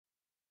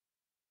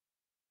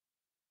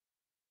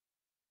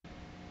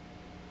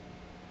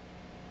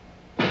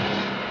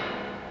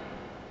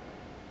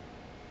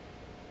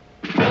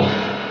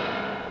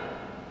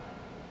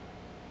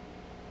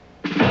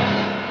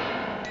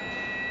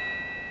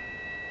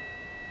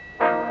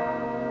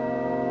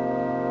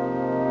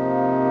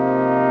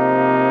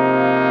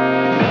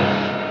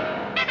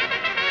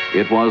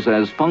It was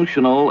as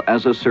functional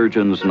as a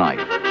surgeon's knife.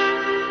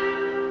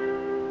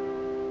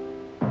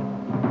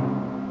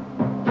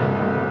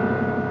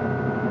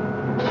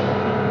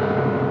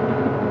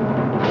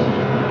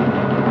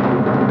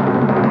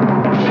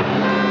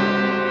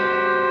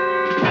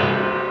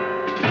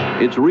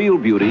 Its real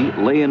beauty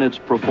lay in its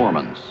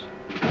performance.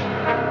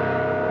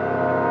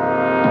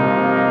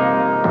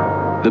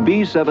 The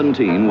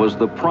B-17 was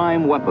the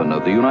prime weapon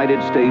of the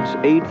United States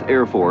 8th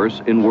Air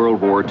Force in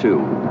World War II.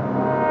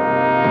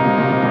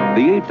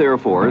 The 8th Air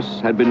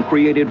Force had been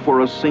created for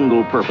a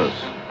single purpose: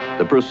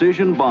 the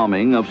precision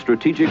bombing of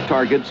strategic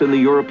targets in the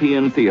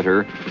European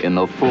theater in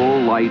the full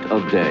light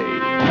of day.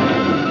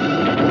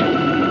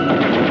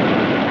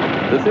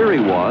 The theory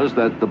was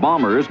that the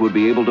bombers would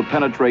be able to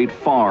penetrate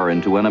far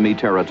into enemy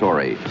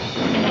territory,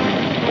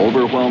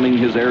 overwhelming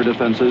his air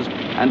defenses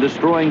and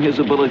destroying his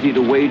ability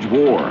to wage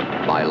war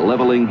by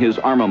leveling his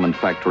armament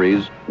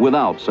factories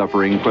without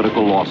suffering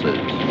critical losses.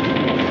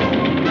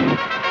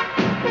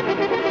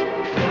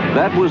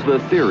 That was the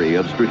theory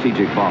of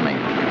strategic bombing.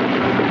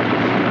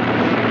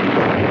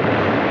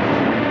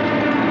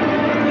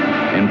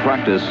 In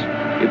practice,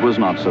 it was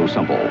not so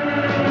simple.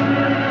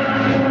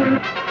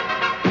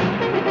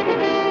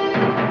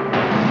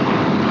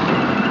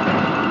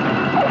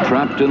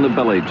 Trapped in the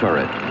belly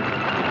turret,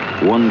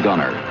 one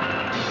gunner.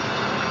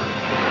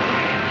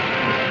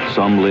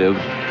 Some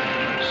lived,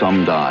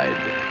 some died.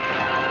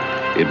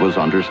 It was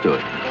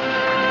understood.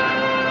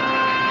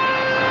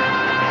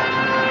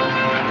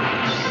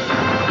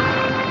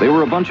 They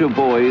were a bunch of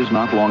boys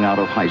not long out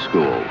of high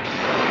school.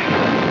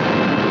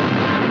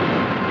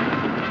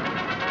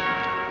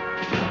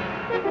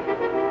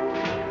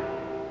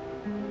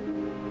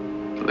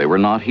 They were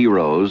not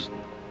heroes.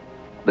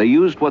 They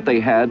used what they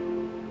had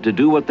to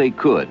do what they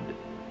could.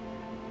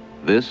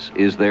 This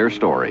is their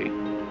story.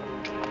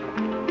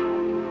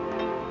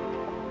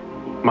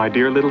 My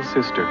dear little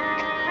sister,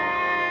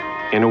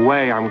 in a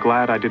way, I'm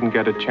glad I didn't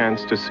get a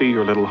chance to see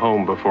your little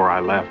home before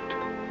I left,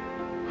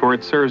 for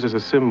it serves as a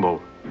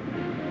symbol,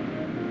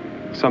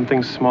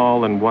 something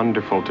small and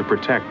wonderful to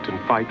protect and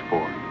fight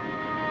for.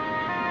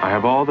 I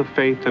have all the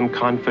faith and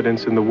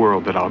confidence in the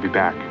world that I'll be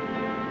back.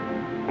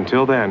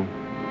 Until then,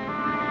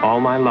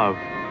 all my love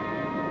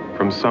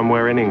from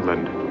somewhere in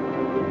England,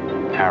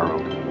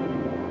 Harold.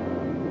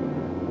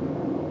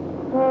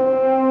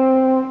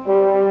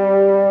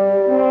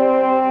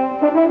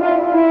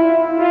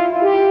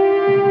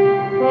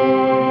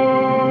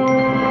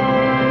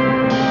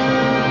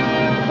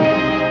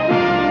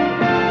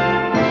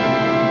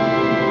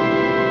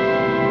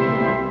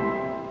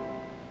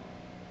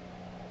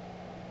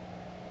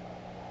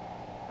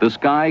 The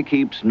sky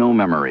keeps no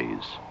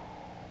memories.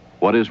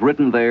 What is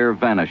written there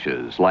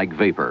vanishes like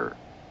vapor.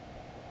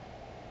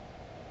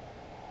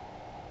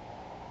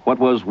 What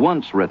was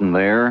once written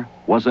there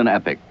was an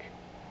epic.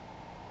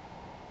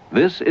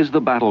 This is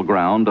the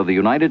battleground of the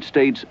United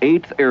States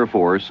 8th Air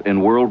Force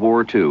in World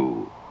War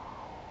II.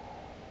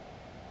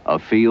 A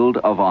field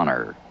of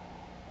honor.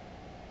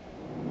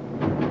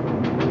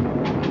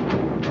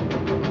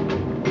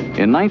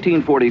 In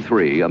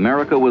 1943,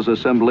 America was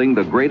assembling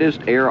the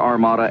greatest air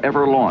armada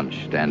ever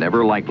launched and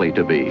ever likely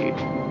to be.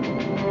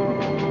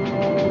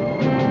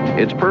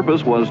 Its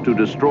purpose was to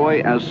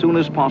destroy as soon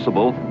as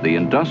possible the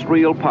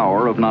industrial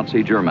power of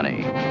Nazi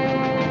Germany.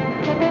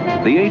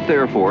 The 8th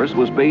Air Force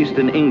was based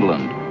in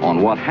England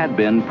on what had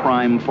been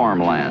prime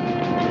farmland.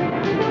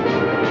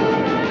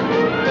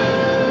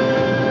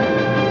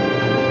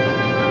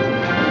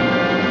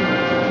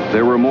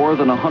 There were more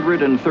than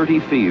 130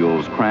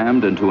 fields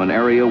crammed into an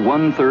area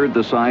 1/3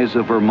 the size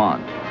of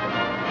Vermont.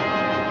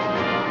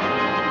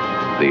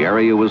 The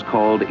area was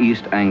called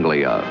East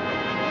Anglia.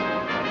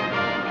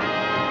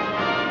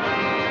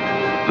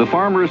 The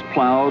farmers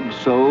plowed,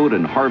 sowed,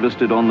 and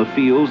harvested on the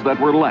fields that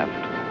were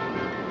left,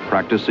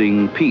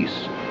 practicing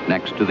peace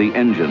next to the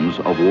engines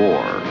of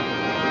war.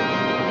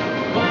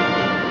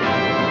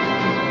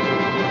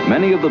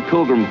 Many of the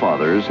Pilgrim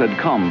Fathers had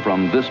come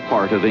from this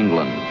part of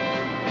England.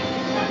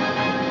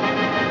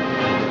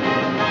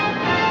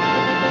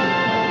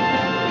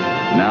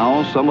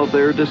 Now, some of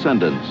their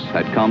descendants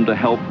had come to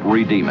help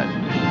redeem it.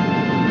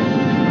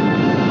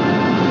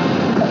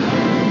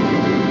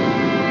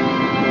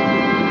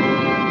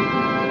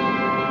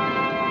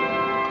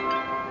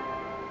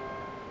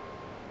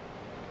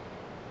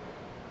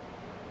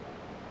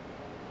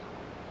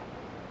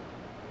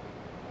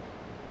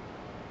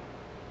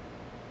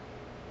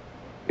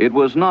 It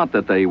was not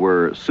that they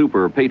were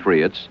super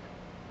patriots,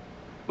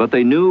 but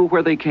they knew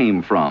where they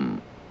came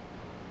from.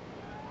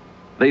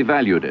 They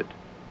valued it.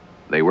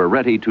 They were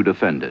ready to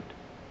defend it.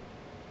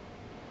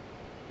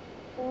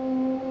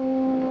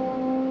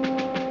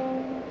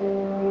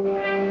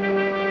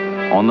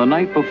 On the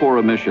night before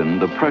a mission,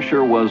 the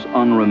pressure was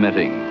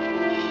unremitting.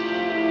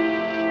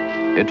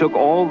 It took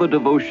all the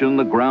devotion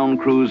the ground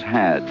crews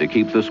had to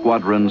keep the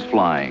squadrons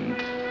flying.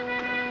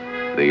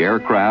 The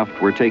aircraft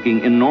were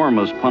taking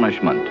enormous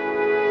punishment,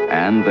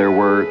 and there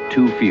were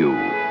too few.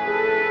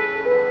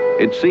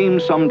 It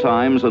seemed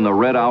sometimes in the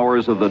red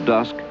hours of the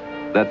dusk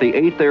that the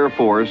 8th Air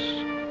Force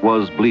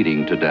was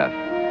bleeding to death.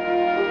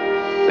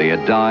 They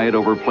had died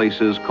over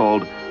places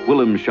called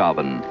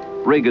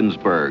Wilhelmshaven,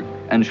 Regensburg,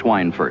 and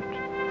Schweinfurt,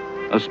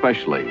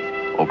 especially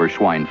over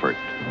Schweinfurt.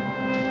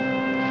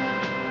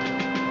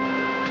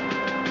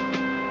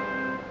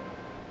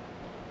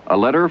 A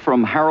letter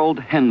from Harold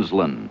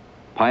Hensland,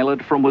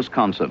 pilot from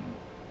Wisconsin,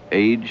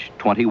 age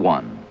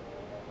 21.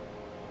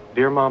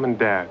 Dear Mom and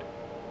Dad,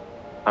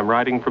 I'm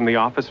writing from the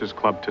Officers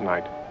Club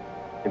tonight.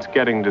 It's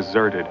getting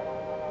deserted.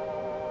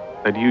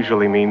 That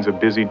usually means a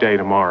busy day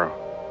tomorrow.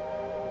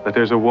 But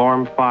there's a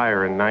warm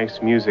fire and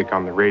nice music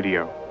on the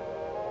radio.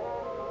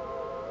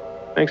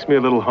 Makes me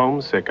a little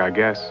homesick, I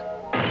guess.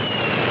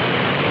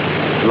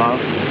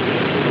 Love,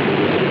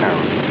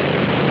 Harold.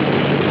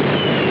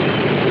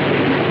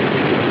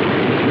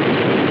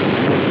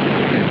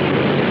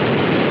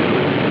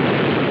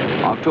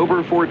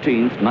 October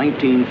 14th,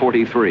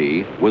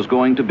 1943 was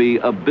going to be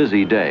a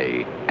busy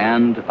day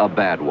and a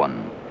bad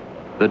one.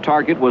 The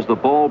target was the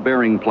ball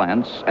bearing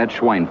plants at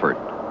Schweinfurt.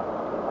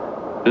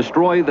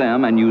 Destroy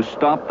them and you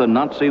stop the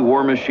Nazi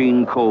war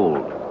machine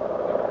cold.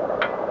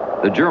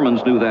 The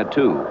Germans knew that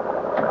too,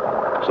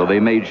 so they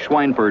made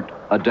Schweinfurt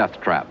a death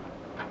trap.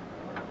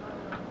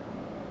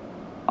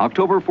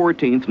 October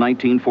 14th,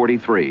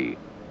 1943.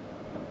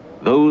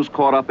 Those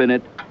caught up in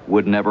it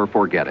would never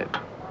forget it.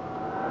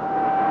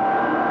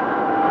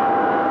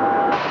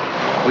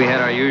 We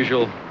had our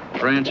usual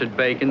rancid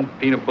bacon,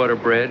 peanut butter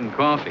bread, and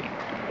coffee.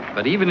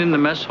 But even in the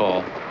mess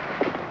hall,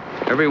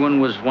 everyone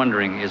was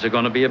wondering, is it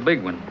going to be a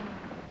big one?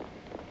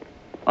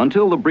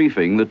 Until the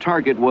briefing, the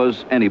target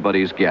was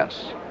anybody's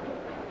guess.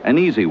 An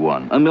easy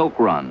one, a milk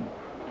run.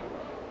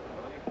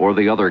 Or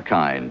the other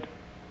kind,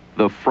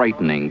 the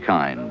frightening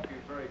kind.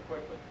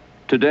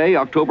 Today,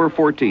 October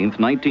 14th,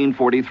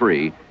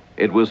 1943,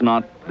 it was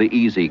not the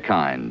easy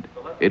kind.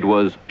 It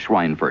was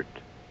Schweinfurt.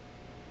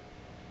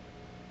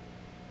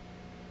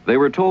 They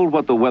were told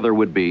what the weather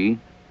would be,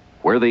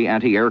 where the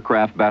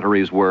anti-aircraft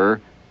batteries were,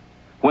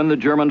 when the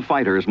German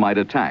fighters might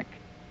attack.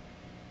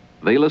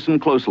 They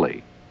listened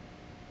closely.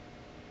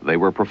 They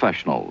were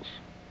professionals.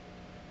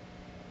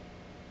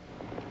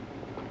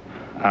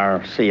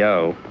 Our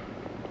CO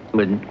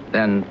would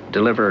then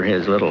deliver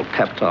his little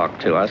pep talk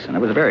to us, and it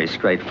was very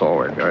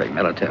straightforward, very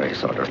military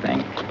sort of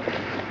thing.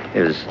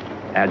 His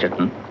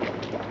adjutant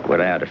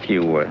would add a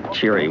few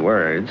cheery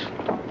words,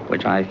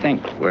 which I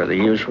think were the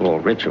usual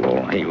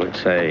ritual. He would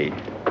say,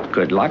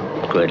 "Good luck,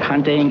 good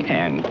hunting,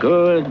 and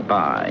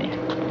goodbye."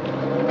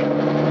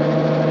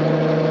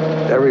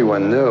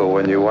 Everyone knew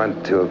when you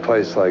went to a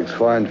place like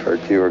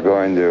Schweinfurt, you were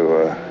going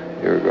to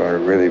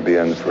really be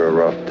in for a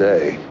rough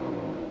day.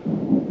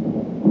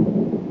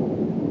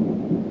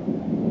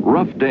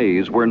 Rough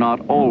days were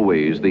not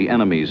always the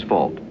enemy's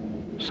fault.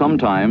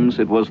 Sometimes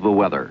it was the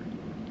weather.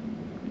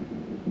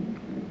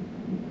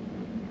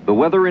 The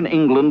weather in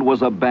England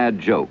was a bad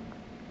joke,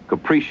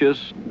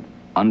 capricious,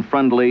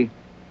 unfriendly,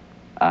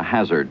 a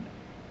hazard.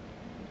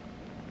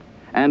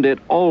 And it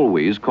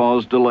always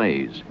caused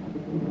delays.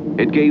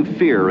 It gave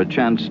fear a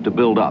chance to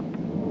build up.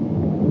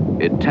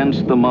 It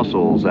tensed the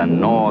muscles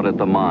and gnawed at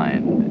the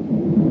mind.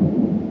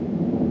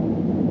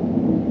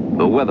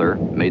 The weather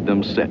made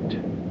them sit.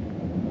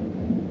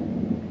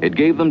 It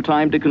gave them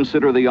time to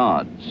consider the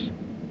odds.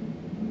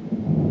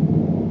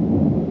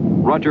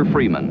 Roger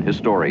Freeman,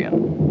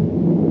 historian.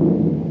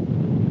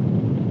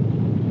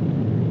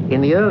 In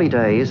the early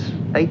days,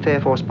 8th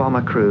Air Force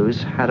bomber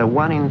crews had a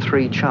 1 in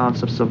 3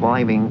 chance of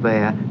surviving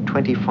their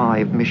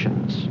 25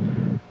 missions.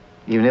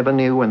 You never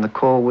knew when the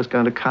call was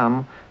going to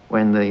come,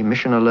 when the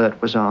mission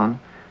alert was on,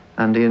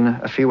 and in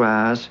a few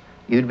hours,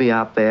 you'd be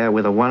out there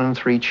with a 1 in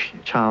 3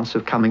 chance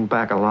of coming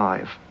back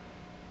alive.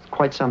 It's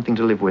quite something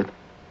to live with.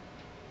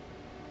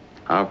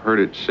 I've heard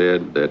it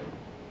said that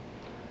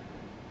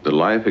the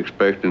life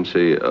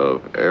expectancy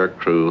of air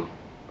crew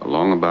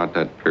along about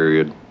that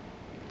period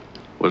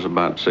was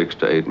about 6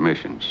 to 8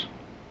 missions.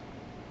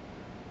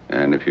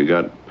 And if you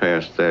got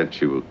past that,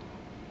 you were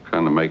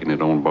kind of making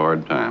it on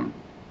borrowed time.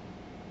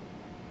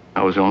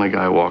 I was the only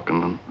guy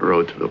walking on the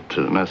road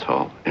to the mess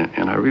hall,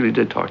 and I really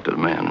did talk to the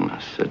man, and I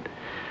said,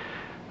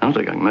 I don't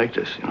think I can make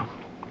this, you know.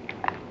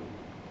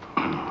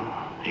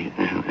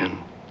 And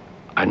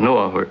I know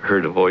I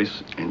heard a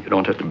voice, and you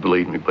don't have to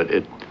believe me, but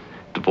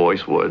the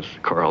voice was,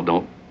 "Carl,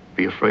 don't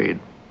be afraid,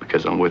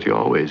 because I'm with you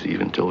always,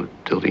 even till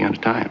the end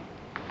of time."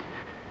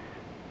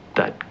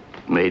 That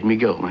made me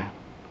go, man.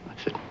 I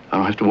said, I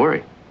don't have to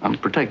worry. I'm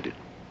protected.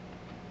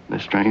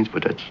 That's strange,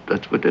 but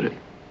that's what did it.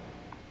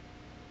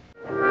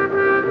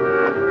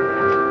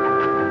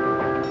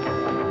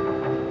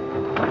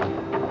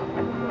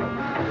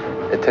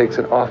 It takes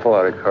an awful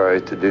lot of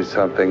courage to do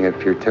something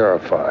if you're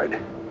terrified.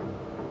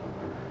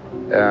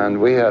 And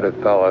we had a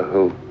fellow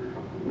who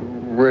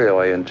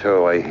really and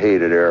truly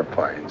hated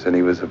airplanes, and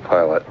he was a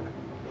pilot.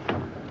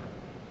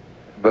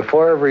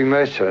 Before every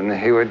mission,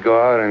 he would go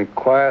out and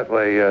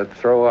quietly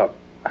throw up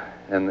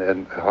in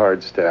the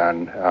hard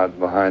stand out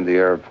behind the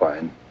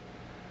airplane.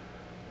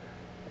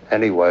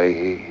 Anyway,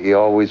 he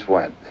always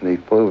went, and he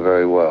flew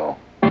very well.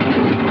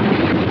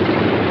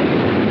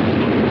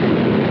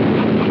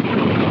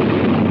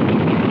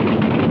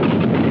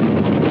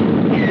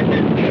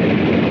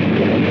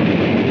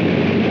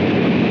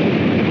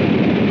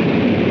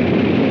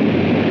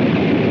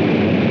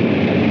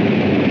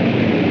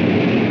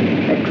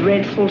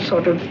 dreadful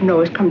sort of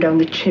noise come down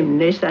the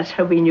chimneys. That's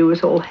how we knew it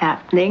was all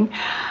happening.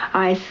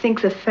 I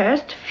think the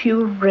first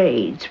few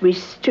raids, we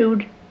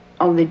stood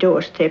on the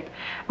doorstep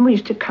and we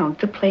used to count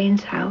the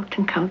planes out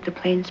and count the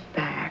planes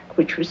back,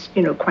 which was,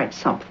 you know, quite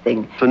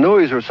something. The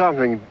noise was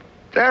something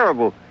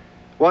terrible.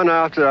 One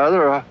after the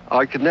other,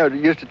 I could never,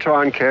 used to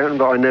try and count them,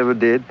 but I never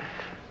did.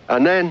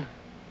 And then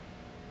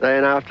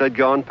after they'd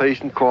gone, peace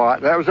and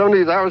quiet. That was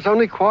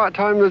only quiet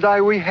time of the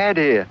day we had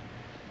here.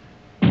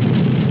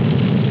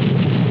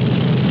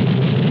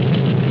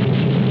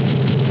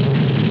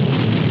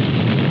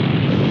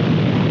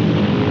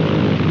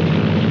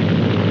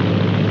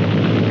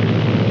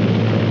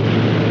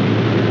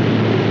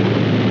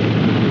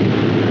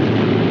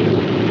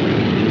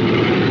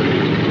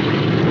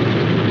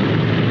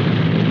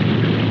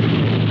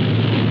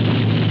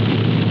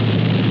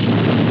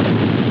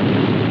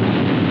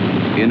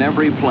 In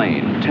every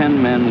plane,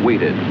 10 men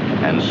waited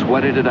and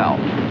sweated it out,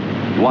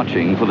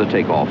 watching for the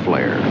takeoff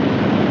flare.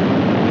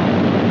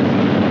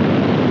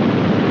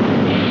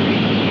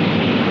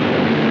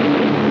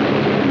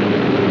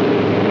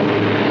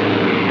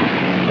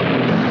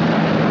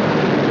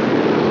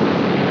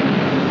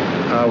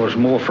 I was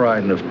more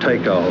frightened of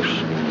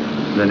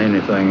takeoffs than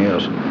anything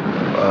else.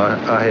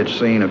 I had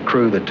seen a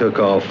crew that took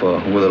off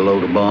with a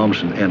load of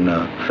bombs, and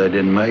they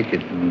didn't make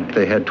it. And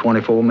they had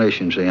 24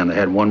 missions in. They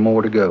had one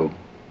more to go.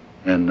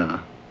 And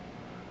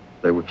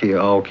they were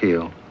all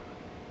killed.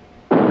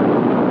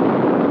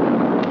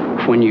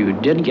 When you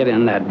did get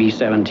in that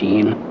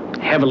B-17,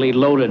 heavily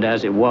loaded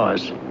as it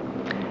was,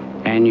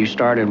 and you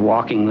started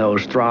walking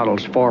those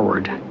throttles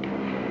forward,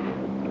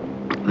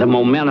 the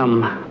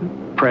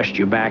momentum pressed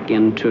you back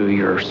into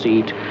your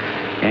seat,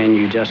 and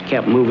you just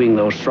kept moving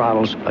those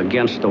throttles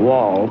against the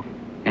wall,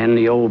 and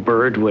the old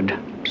bird would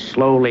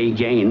slowly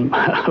gain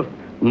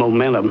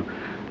momentum.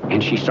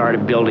 And she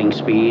started building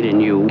speed,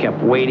 and you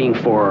kept waiting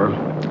for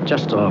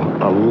just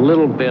a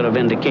little bit of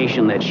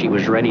indication that she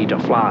was ready to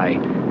fly.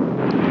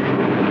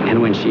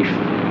 And when she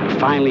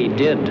finally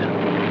did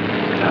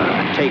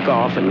take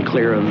off and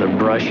clear of the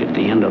brush at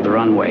the end of the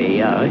runway,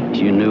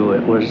 you knew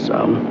it was,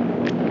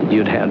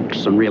 you'd had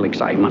some real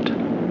excitement.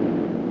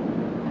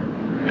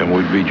 And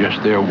we'd be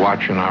just there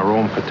watching our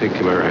own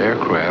particular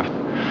aircraft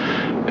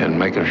and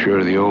making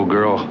sure the old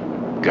girl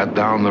got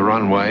down the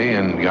runway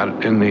and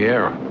got in the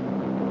air.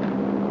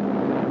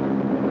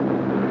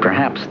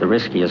 Perhaps the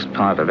riskiest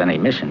part of any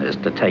mission is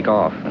to take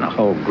off in a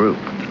whole group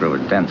through a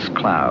dense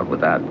cloud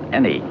without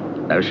any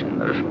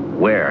notion of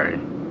where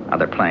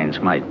other planes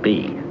might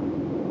be.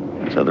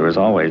 And so there is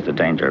always the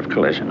danger of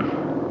collision.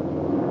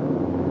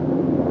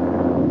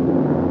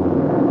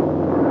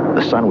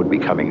 The sun would be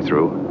coming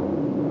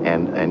through,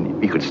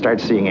 and you could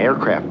start seeing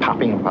aircraft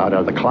popping up out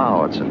of the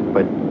clouds.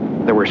 But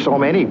there were so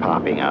many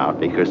popping out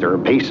because there are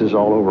bases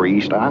all over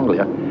East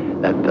Anglia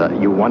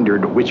that you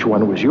wondered which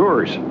one was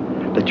yours,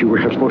 that you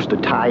were supposed to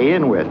tie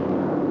in with.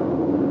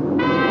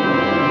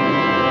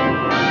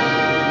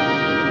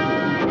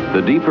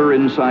 The deeper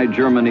inside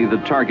Germany the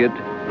target,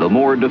 the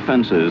more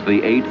defenses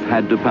the 8th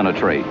had to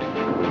penetrate.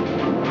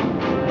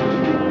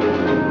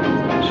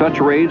 Such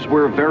raids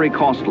were very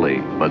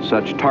costly, but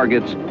such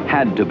targets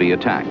had to be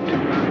attacked.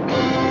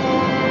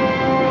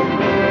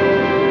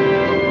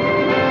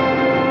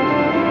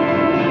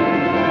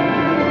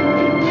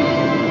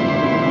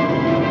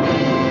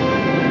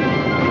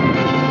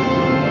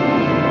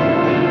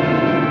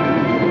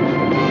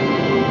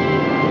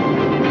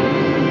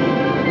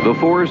 The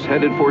force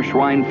headed for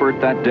Schweinfurt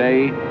that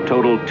day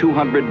totaled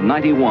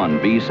 291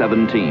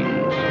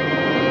 B-17s.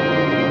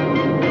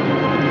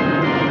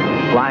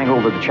 Flying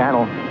over the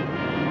channel,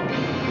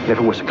 if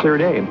it was a clear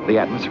day, the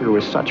atmosphere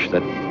was such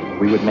that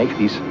we would make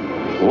these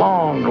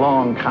long,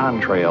 long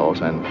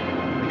contrails, and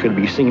it could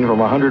be seen from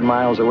 100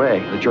 miles away.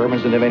 The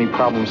Germans didn't have any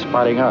problem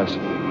spotting us.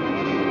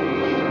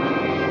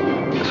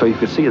 So you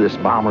could see this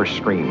bomber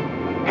stream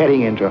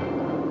heading into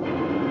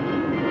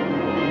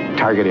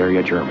target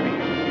area Germany.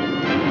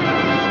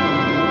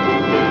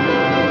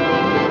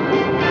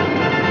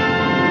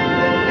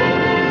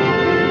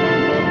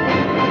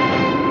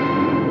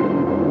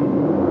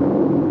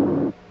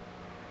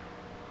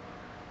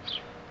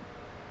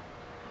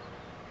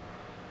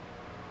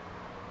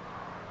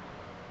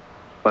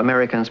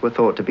 Americans were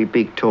thought to be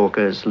big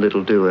talkers,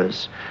 little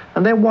doers,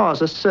 and there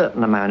was a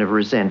certain amount of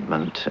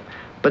resentment.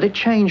 But it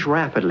changed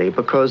rapidly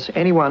because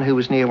anyone who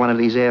was near one of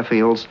these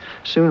airfields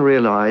soon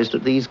realized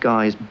that these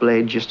guys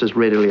bled just as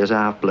readily as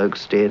our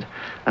blokes did,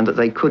 and that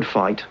they could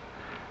fight,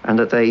 and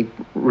that they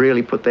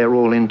really put their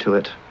all into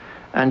it.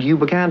 And you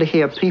began to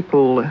hear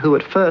people who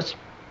at first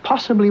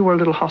possibly were a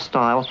little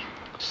hostile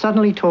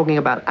suddenly talking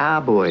about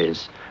our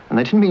boys. And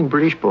they didn't mean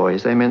British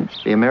boys, they meant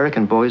the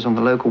American boys on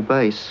the local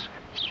base.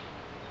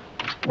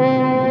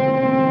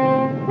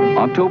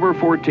 October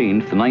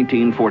 14th,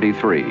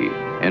 1943,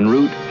 en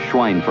route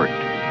Schweinfurt.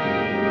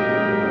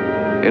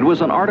 It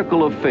was an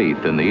article of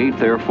faith in the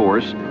 8th Air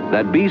Force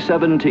that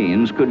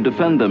B-17s could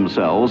defend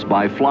themselves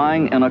by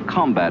flying in a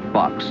combat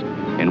box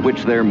in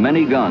which their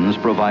many guns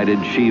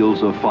provided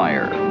shields of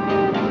fire.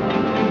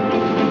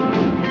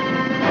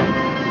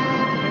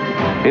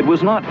 It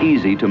was not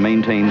easy to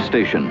maintain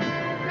station.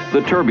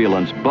 The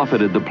turbulence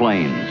buffeted the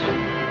planes.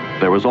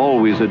 There was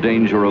always a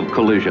danger of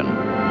collision.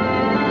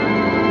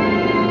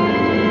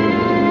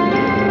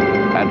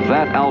 At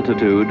that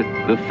altitude,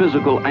 the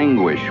physical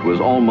anguish was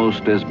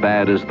almost as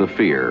bad as the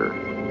fear.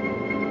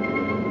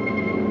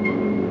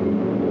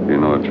 You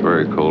know, it's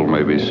very cold,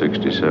 maybe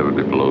 60,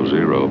 70 below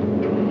zero.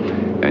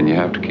 And you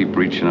have to keep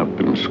reaching up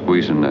and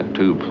squeezing that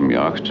tube from your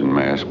oxygen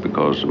mask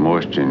because the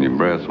moisture in your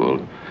breath will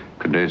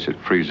condense it,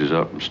 freezes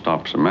up, and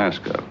stops the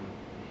mask up.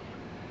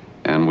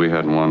 And we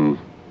had one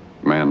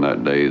man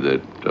that day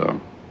that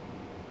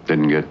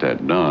didn't get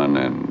that done,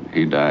 and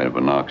he died of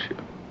anoxia.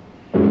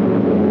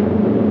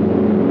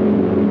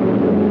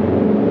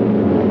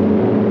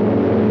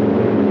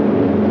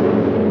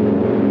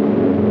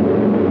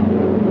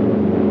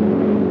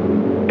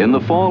 In the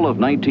fall of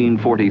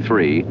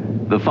 1943,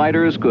 the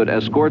fighters could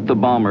escort the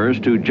bombers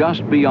to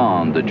just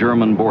beyond the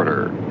German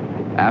border.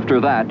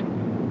 After that,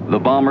 the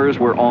bombers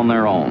were on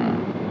their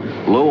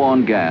own. Low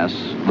on gas,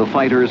 the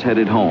fighters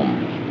headed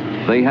home.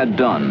 They had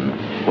done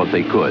what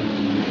they could.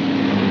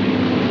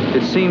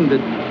 It seemed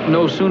that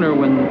no sooner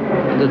when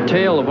the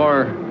tail of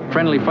our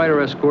friendly fighter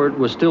escort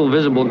was still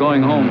visible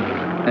going home,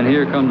 and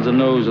here comes the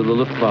nose of the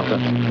Luftwaffe.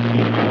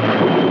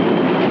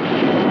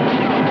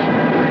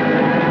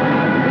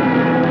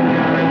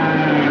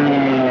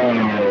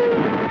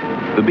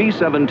 The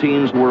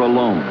B-17s were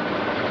alone,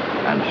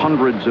 and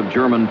hundreds of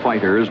German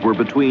fighters were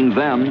between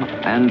them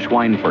and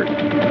Schweinfurt.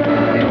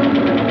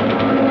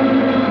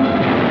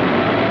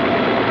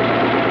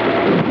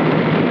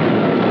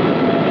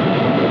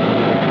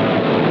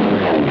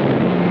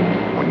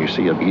 When you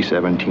see a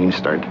B-17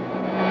 start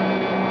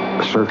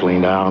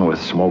circling down with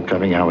smoke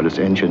coming out of its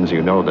engines,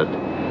 you know that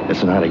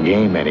it's not a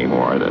game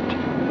anymore, that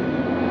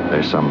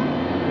there's some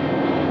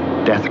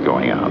death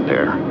going on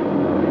there.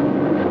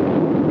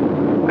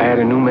 I had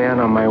a new man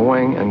on my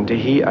wing, and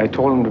I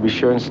told him to be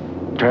sure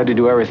and try to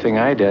do everything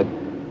I did.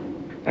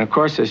 And of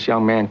course, this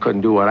young man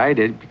couldn't do what I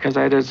did because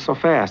I did it so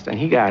fast, and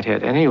he got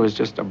hit, and he was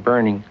just a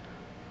burning.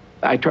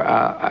 I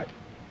tried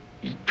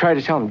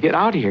to tell him, get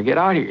out of here,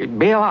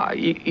 bail out.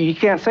 You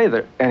can't say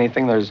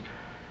anything. There's,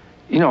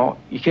 you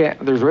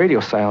can't, there's radio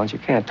silence, you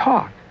can't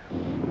talk.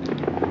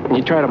 And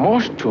you try to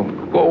motion to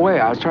him, go away.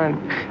 I was trying,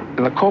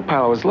 and the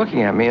co-pilot was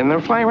looking at me, and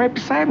they're flying right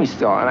beside me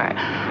still. And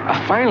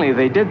finally,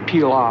 they did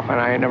peel off, and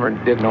I never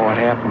did know what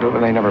happened to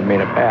them. They never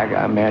made it back.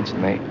 I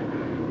imagine they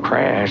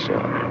crashed.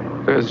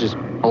 It was just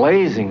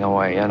blazing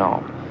away,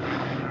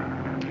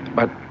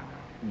 But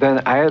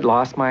then I had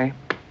lost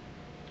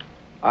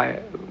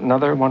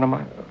another one of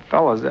my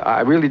fellows.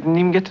 I really didn't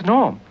even get to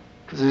know him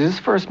because it was his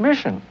first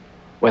mission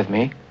with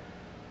me.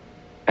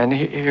 And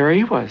here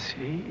he was.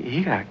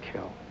 He got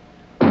killed.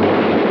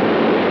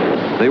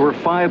 They were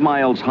 5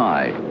 miles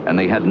high, and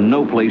they had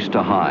no place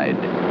to hide.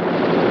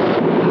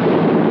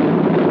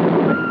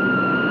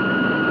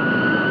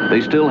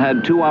 They still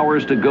had 2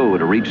 hours to go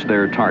to reach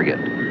their target.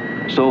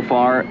 So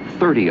far,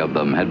 30 of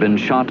them had been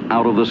shot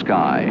out of the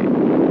sky.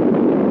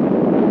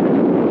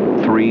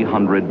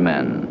 300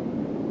 men.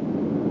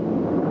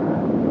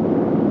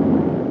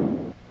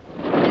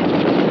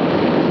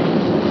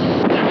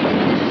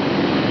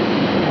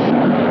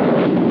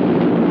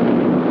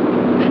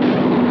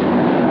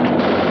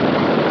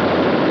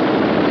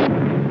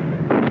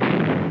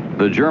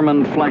 The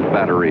German flak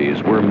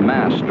batteries were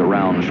massed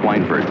around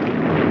Schweinfurt.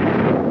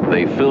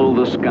 They filled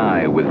the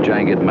sky with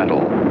jagged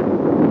metal.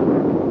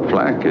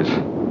 Flak is,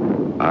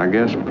 I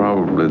guess,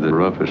 probably the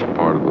roughest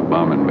part of a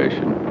bombing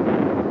mission.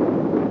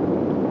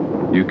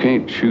 You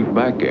can't shoot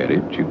back at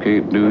it. You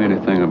can't do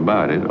anything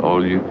about it.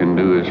 All you can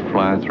do is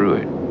fly through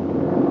it.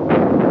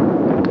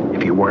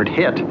 If you weren't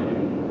hit,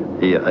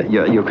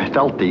 you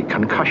felt the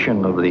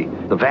concussion of the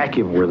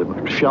vacuum where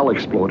the shell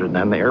exploded, and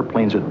then the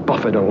airplanes would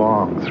buff it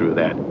along through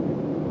that.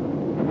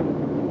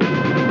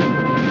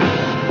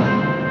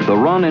 The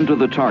run into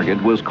the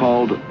target was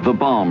called the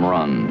bomb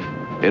run.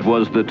 It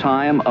was the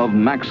time of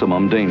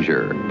maximum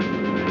danger.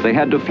 They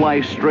had to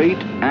fly straight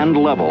and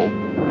level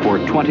for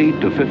 20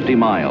 to 50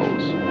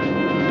 miles.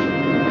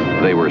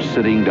 They were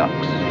sitting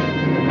ducks.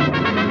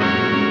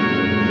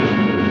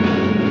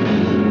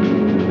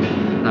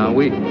 Now,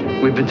 we've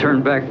been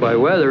turned back by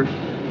weather,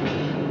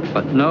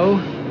 but no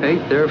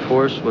 8th Air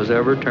Force was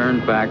ever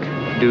turned back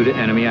due to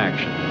enemy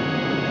action.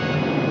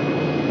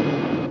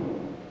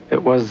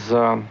 It was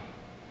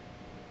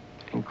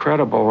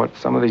incredible what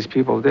some of these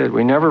people did.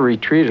 We never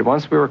retreated.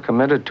 Once we were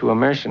committed to a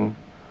mission,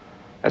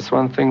 that's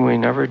one thing we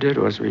never did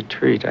was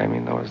retreat. I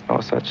mean, there was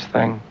no such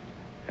thing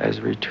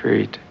as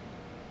retreat.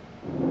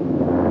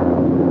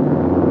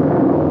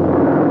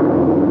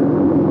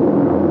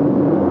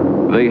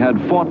 They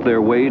had fought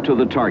their way to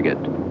the target.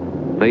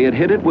 They had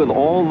hit it with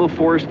all the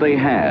force they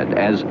had,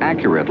 as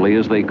accurately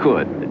as they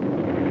could.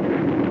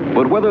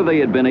 But whether they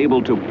had been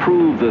able to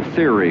prove the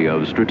theory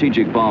of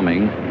strategic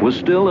bombing was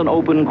still an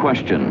open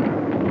question.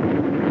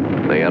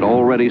 They had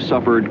already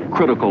suffered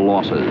critical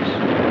losses.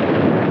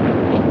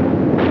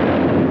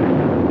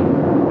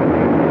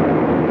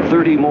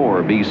 30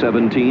 more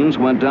B-17s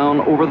went down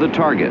over the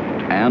target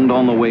and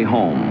on the way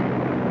home.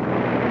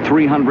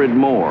 300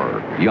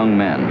 more young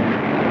men.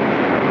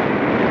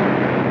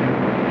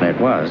 It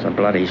was a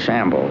bloody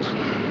shambles.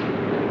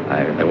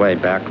 The way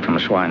back from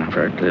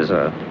Schweinfurt is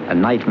a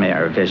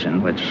nightmare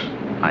vision, which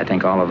I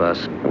think all of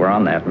us who were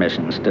on that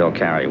mission still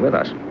carry with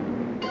us.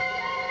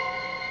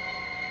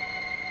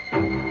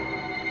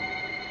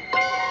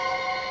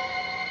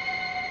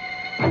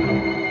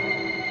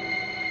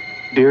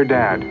 Dear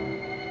Dad,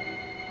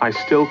 I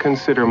still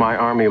consider my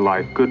Army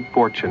life good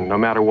fortune no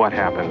matter what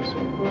happens.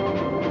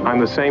 I'm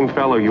the same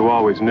fellow you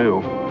always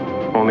knew,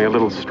 only a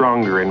little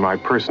stronger in my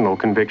personal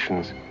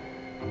convictions.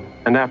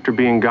 And after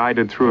being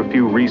guided through a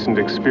few recent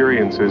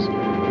experiences,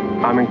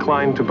 I'm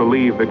inclined to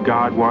believe that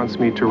God wants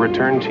me to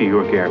return to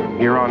you again,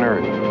 here on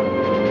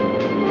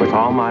Earth. With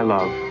all my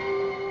love,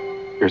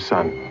 your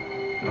son.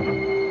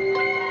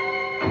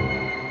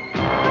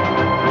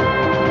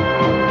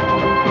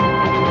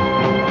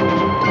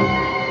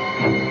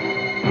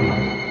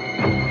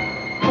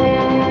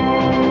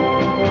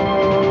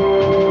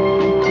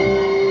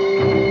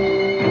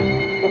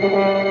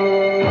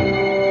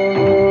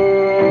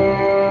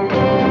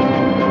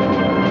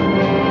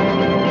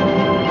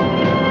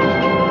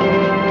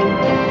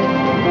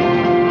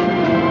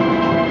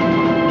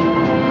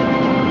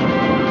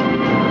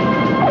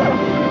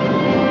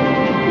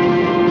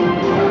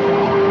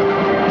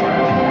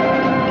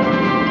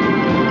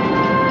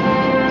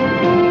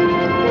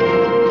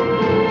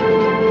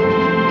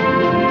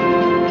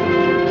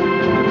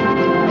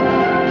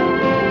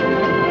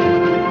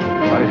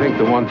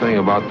 Thing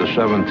about the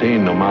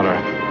 17, no matter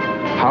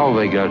how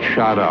they got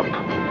shot up,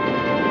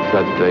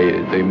 that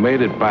they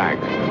made it back.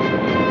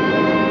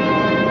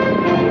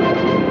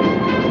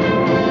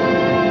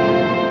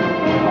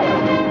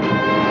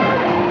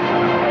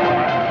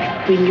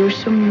 We knew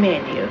so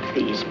many of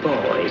these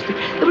boys.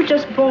 They were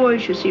just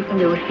boys, you see, when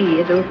they were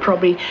here. They were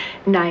probably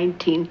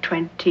 19,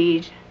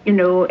 20,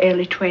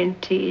 early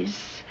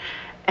 20s.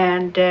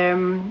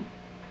 And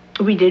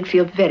we did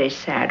feel very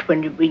sad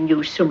when we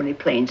knew so many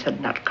planes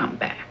had not come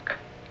back.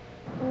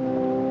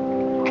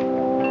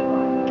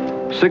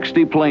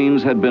 60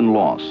 planes had been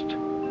lost,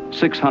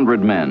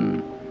 600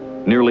 men,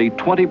 nearly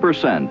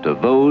 20%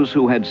 of those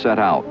who had set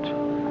out.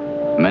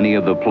 Many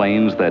of the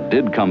planes that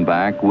did come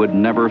back would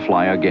never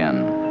fly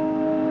again.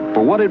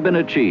 For what had been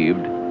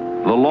achieved,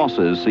 the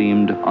losses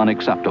seemed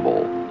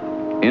unacceptable.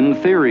 In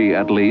theory,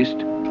 at least,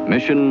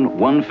 Mission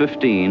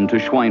 115 to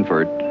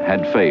Schweinfurt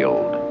had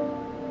failed.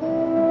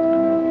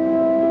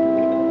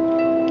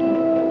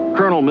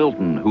 Colonel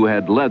Milton, who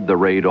had led the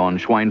raid on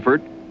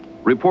Schweinfurt,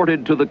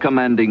 reported to the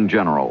commanding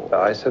general.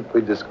 I simply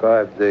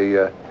described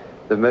the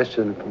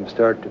mission from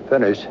start to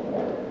finish,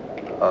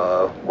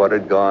 what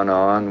had gone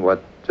on,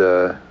 what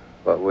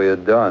we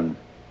had done.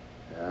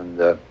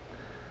 And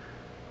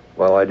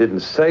while I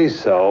didn't say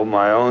so,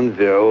 my own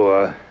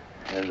view,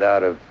 and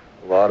that of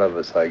a lot of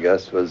us, I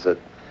guess, was that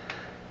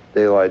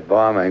daylight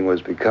bombing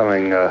was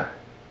becoming a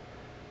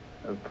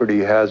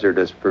pretty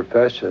hazardous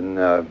profession,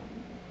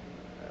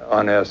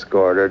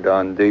 unescorted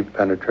on deep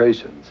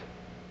penetrations.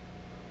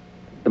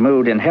 The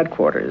mood in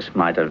headquarters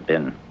might have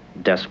been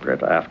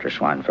desperate after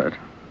Schweinfurt.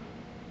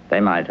 They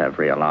might have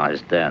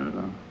realized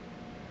then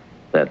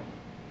that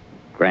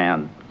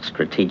grand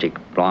strategic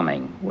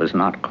bombing was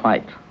not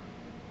quite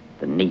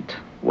the neat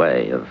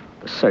way of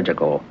the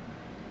surgical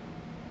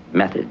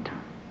method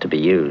to be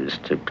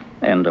used to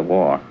end a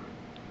war.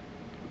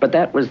 But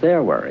that was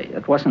their worry.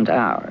 It wasn't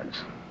ours.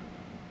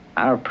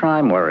 Our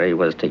prime worry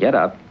was to get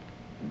up,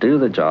 do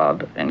the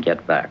job, and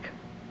get back.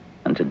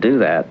 And to do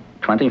that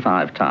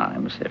 25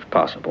 times, if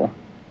possible,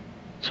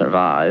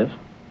 survive,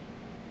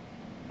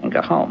 and go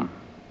home.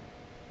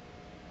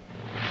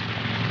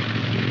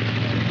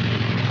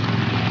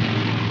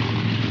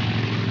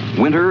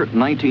 Winter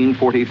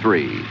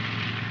 1943.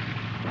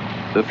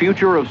 The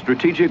future of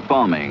strategic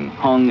bombing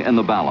hung in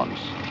the balance.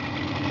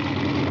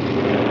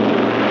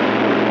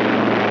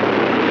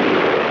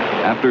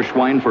 After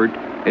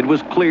Schweinfurt, it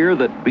was clear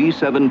that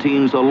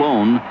B-17s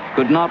alone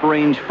could not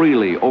range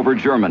freely over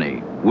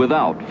Germany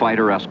without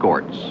fighter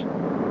escorts.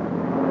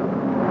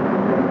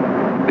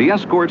 The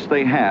escorts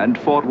they had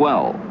fought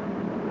well.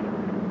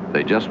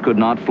 They just could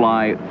not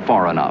fly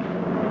far enough.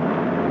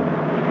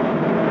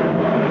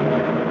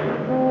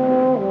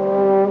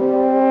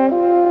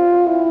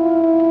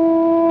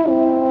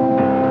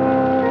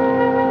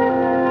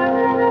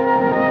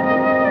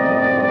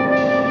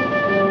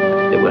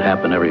 It would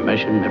happen every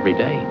mission, every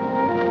day.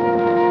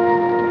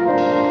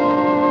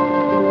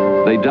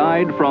 They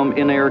died from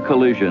in-air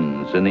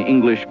collisions in the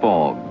English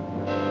fog.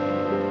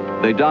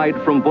 They died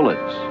from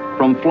bullets,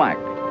 from flak,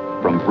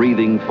 from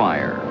breathing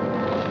fire.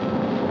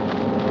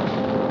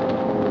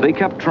 They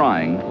kept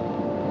trying.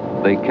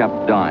 They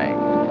kept dying.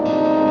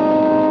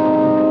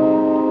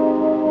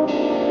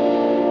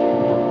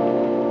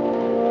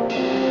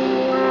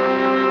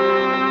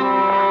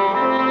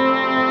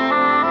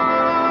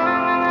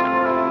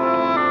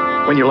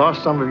 When you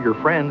lost some of your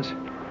friends,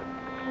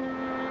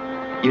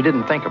 you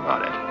didn't think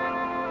about it.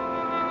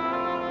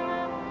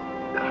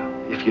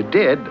 If you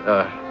did,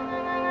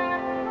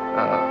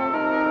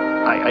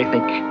 I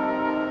think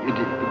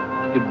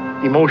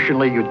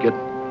emotionally,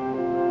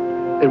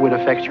 it would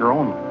affect your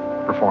own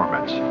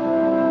performance.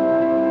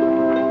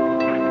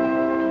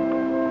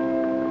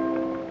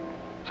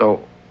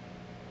 So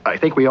I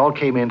think we all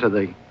came into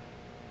the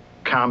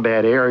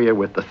combat area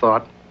with the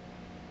thought,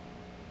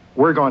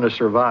 we're going to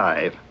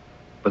survive,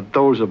 but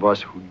those of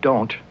us who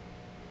don't,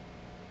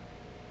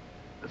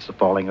 it's the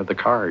falling of the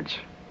cards.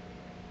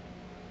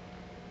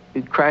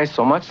 You'd cry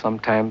so much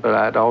sometimes, but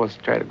I'd always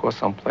try to go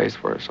someplace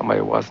where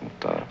somebody wasn't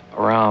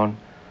around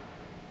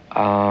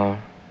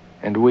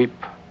and weep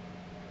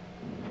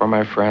for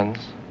my friends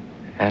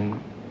and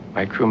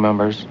my crew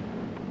members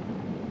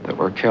that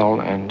were killed.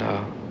 And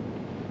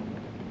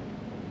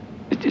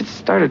it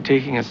started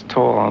taking its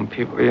toll on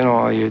people. You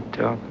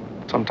know,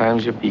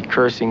 sometimes you'd be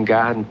cursing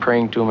God and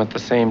praying to him at the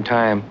same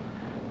time.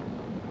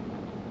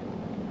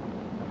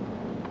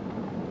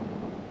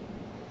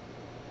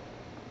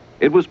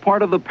 It was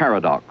part of the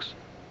paradox.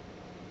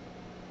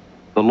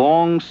 The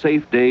long,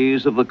 safe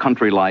days of the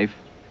country life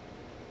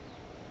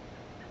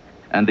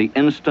and the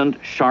instant,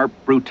 sharp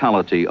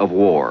brutality of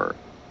war.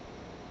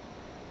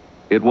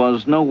 It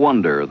was no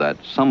wonder that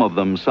some of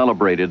them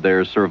celebrated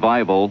their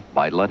survival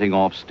by letting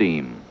off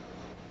steam.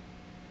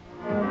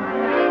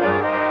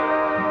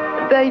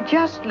 They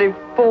just lived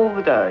for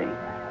the day.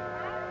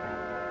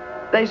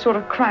 They sort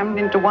of crammed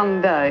into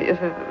one day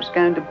if it was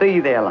going to be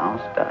their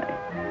last day.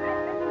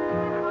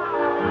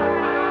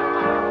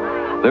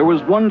 There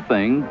was one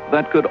thing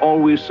that could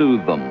always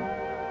soothe them,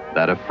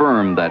 that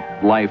affirmed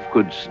that life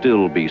could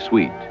still be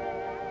sweet.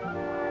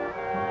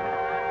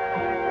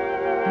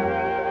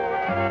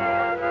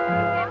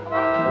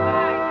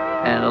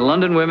 And the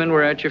London women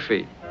were at your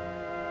feet.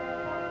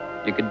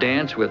 You could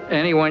dance with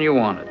anyone you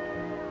wanted.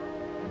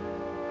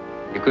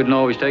 You couldn't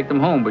always take them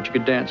home, but you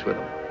could dance with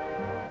them.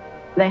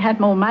 They had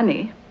more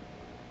money.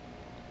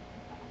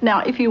 Now,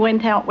 if you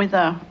went out with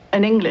an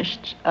English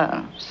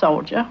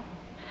soldier,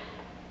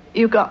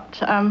 you got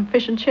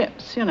fish and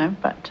chips, you know,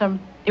 but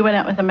you went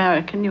out with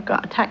American, you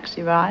got a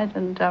taxi ride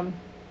and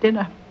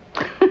dinner.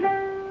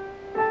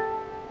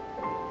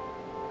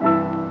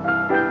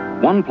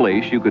 One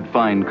place you could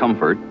find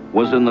comfort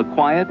was in the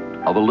quiet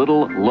of a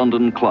little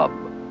London club.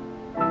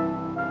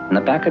 In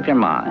the back of your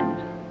mind,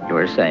 you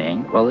were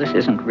saying, well, this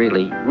isn't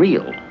really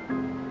real.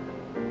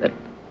 That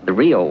the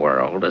real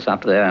world is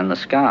up there in the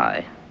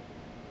sky.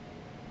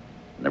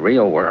 The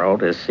real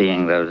world is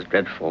seeing those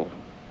dreadful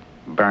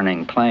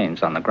burning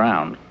planes on the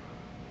ground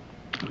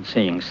and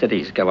seeing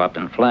cities go up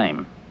in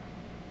flame.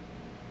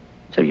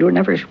 So you were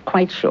never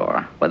quite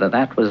sure whether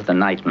that was the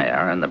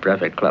nightmare and the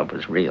Brevet Club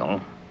was real,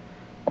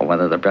 or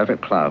whether the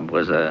Brevet Club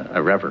was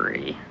a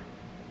reverie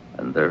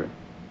and the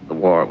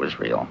war was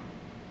real.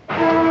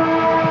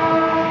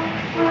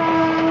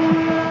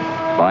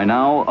 By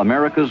now,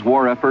 America's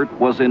war effort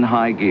was in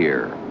high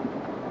gear.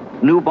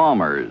 New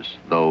bombers,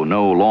 though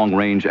no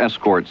long-range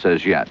escorts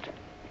as yet,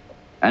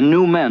 and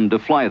new men to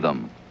fly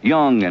them,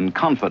 young and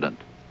confident,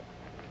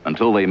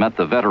 until they met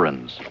the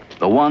veterans,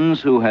 the ones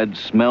who had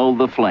smelled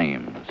the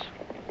flames.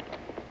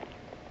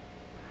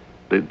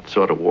 They'd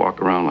sort of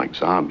walk around like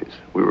zombies.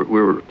 We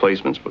were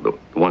replacements for the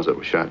ones that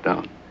were shot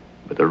down.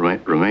 But the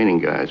remaining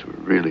guys were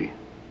really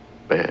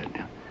bad.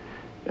 Yeah.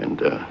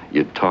 And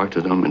you'd talk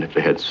to them, and if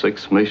they had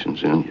 6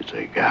 missions in, you'd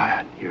say,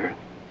 God, you're a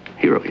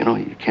hero. You know,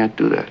 you can't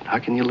do that. How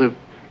can you live?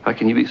 How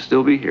can you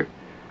still be here?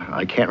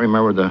 I can't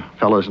remember the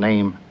fellow's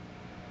name,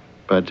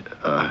 but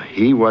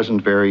he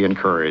wasn't very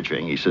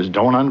encouraging. He says,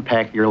 don't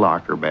unpack your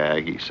locker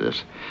bag, he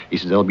says. He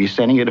says, they'll be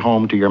sending it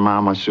home to your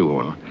mama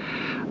soon.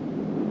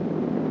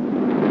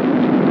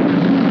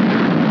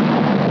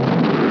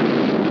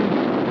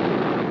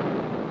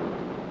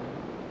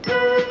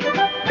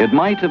 It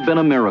might have been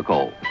a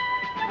miracle.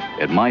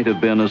 It might have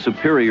been a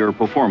superior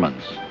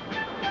performance.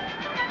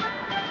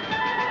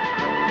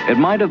 It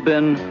might have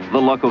been the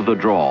luck of the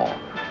draw.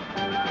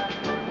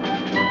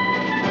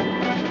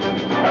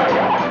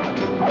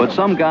 But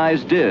some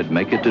guys did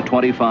make it to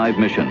 25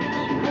 missions.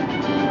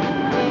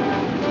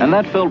 And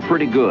that felt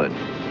pretty good.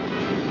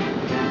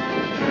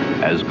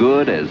 As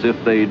good as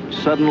if they'd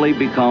suddenly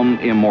become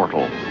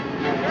immortal.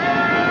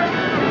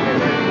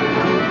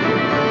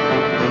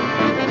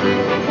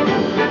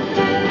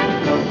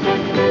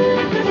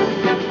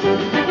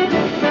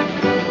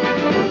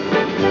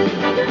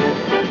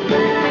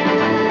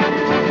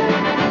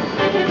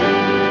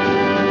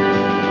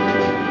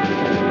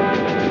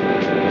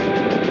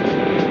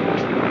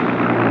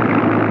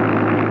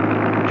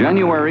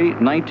 January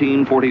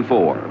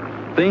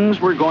 1944. Things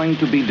were going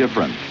to be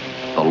different.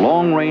 The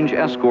long-range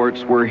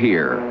escorts were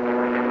here.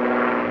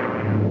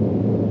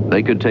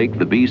 They could take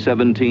the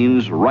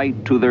B-17s right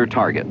to their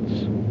targets.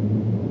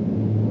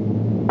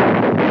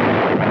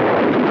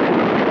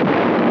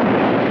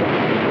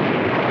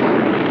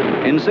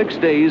 In 6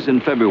 days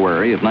in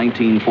February of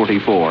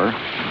 1944,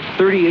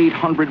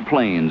 3,800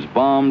 planes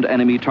bombed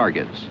enemy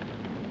targets.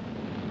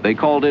 They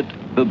called it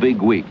the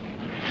Big Week.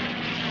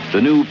 The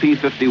new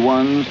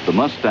P-51s, the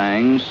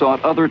Mustangs,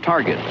 sought other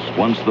targets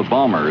once the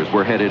bombers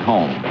were headed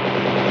home.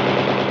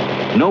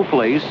 No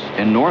place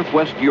in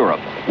Northwest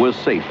Europe was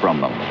safe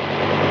from them.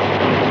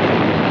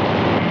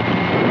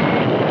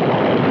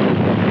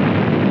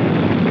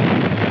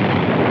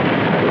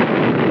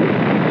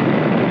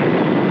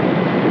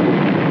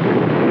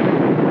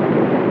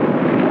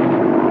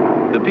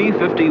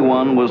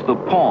 B-51 was the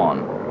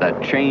pawn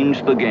that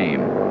changed the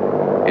game.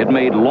 It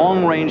made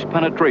long-range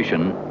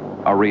penetration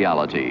a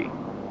reality.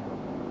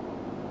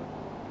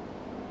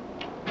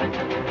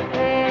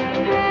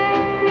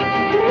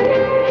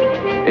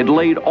 It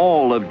laid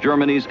all of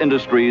Germany's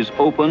industries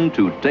open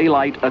to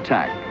daylight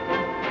attack.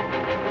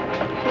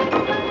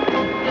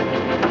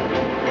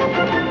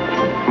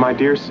 My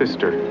dear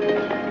sister,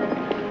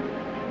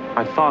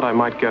 I thought I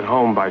might get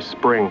home by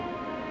spring.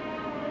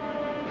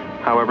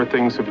 However,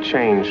 things have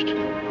changed,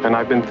 and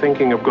I've been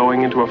thinking of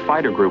going into a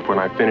fighter group when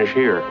I finish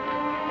here.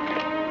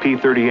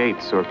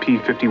 P-38s or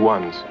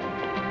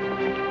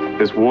P-51s.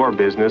 This war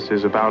business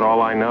is about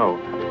all I know,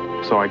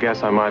 so I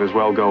guess I might as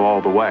well go all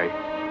the way.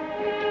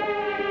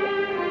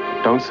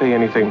 Don't say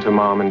anything to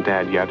Mom and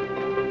Dad yet.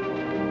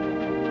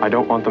 I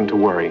don't want them to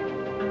worry.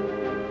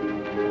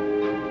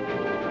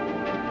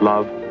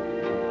 Love,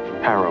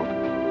 Harold.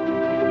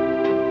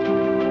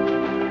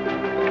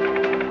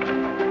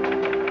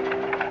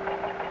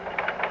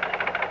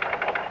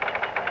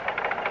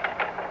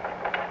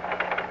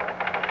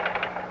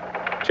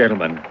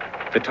 Gentlemen,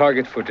 the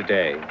target for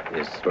today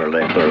is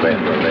Berlin, Berlin,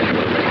 Berlin,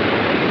 Berlin.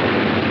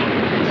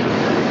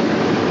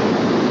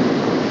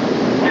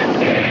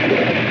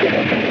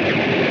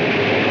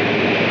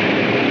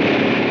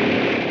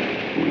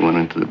 We went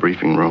into the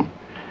briefing room,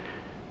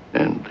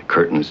 and the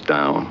curtain is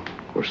down.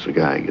 Of course, the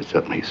guy gets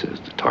up and he says,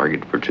 the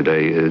target for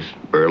today is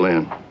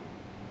Berlin.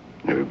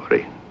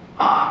 Everybody,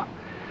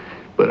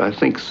 But I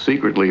think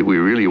secretly we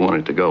really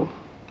wanted to go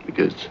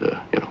because,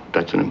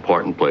 that's an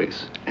important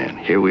place. And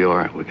here we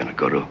are, we're going to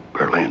go to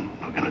Berlin.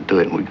 We're going to do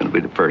it, and we're going to be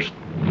the first.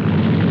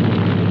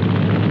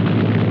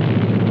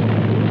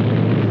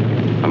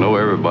 I know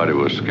everybody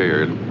was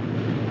scared.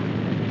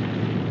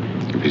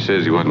 If he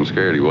says he wasn't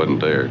scared, he wasn't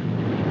there.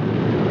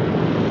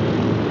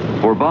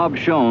 For Bob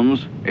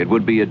Shones, it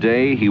would be a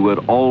day he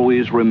would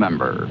always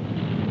remember.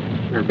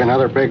 There have been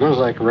other big ones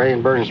like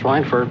Rayenburg and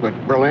Schweinfurt, but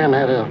Berlin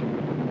had a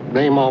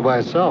name all by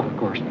itself, of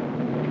course.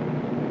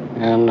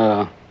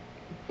 And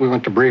we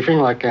went to briefing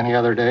like any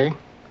other day.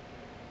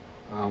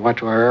 Went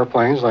to our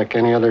airplanes like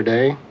any other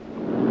day.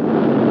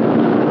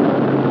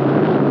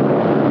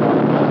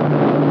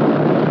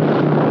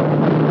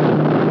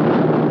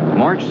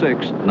 March 6,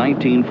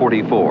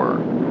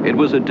 1944. It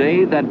was a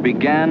day that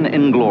began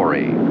in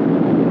glory.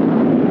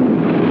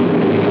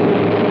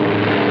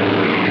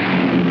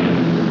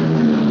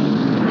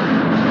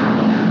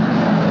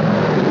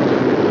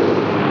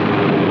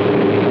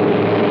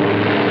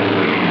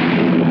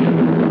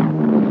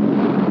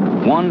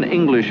 One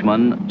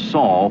Englishman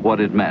saw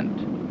what it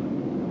meant.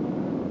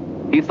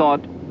 He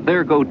thought,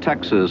 there go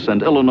Texas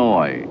and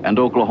Illinois and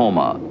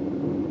Oklahoma,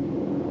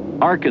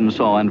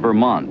 Arkansas and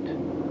Vermont,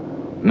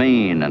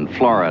 Maine and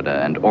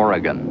Florida and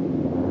Oregon.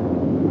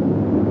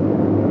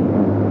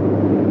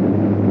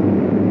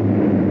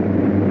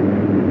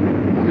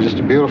 It was just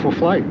a beautiful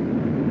flight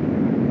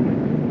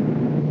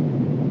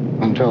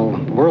until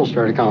the world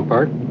started coming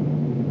apart.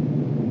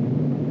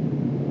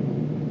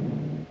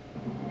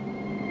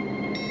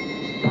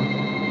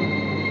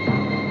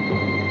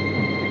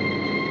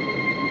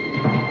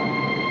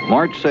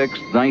 March 6,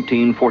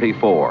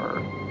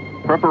 1944.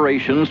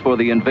 Preparations for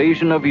the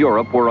invasion of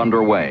Europe were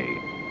underway.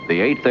 The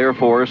 8th Air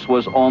Force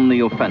was on the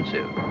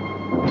offensive.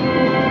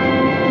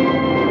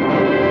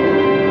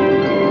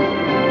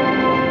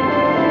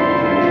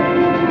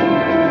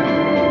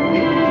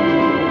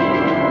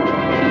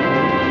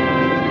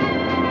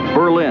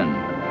 Berlin.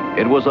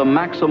 It was a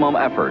maximum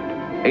effort.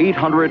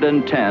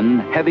 810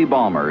 heavy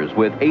bombers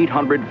with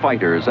 800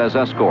 fighters as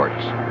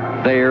escorts,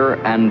 there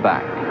and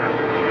back.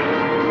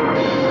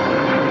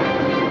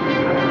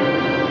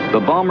 The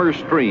bomber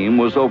stream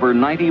was over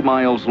 90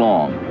 miles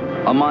long,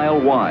 a mile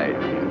wide,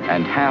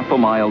 and half a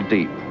mile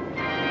deep.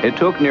 It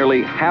took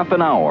nearly half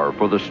an hour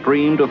for the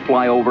stream to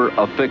fly over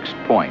a fixed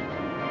point.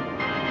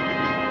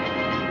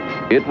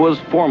 It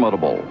was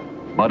formidable,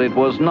 but it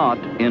was not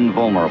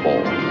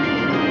invulnerable.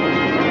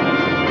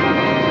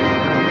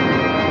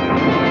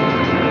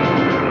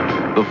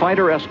 The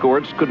fighter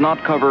escorts could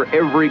not cover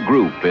every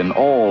group in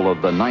all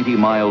of the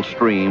 90-mile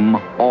stream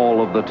all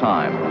of the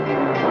time.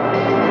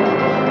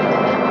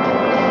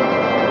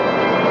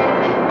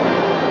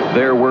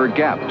 There were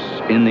gaps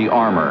in the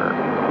armor.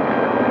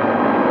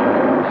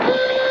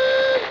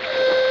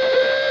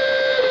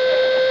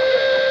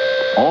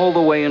 All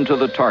the way into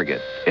the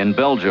target, in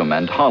Belgium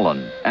and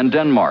Holland and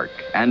Denmark,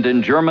 and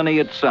in Germany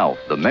itself,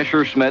 the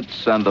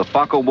Messerschmitts and the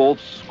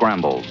Focke-Wulfs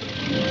scrambled.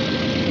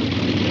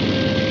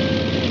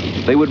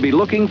 They would be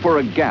looking for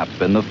a gap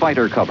in the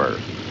fighter cover,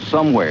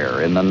 somewhere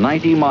in the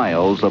 90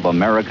 miles of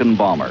American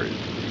bombers.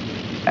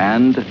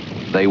 And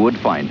they would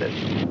find it.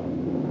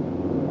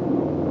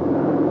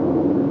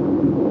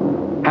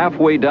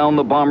 Halfway down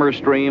the bomber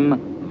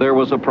stream, there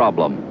was a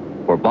problem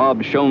for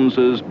Bob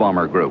Shones's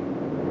bomber group.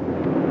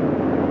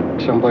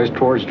 Someplace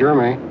towards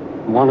Germany,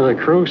 one of the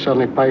crew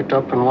suddenly piped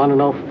up and wanted to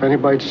know if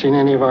anybody'd seen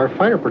any of our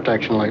fighter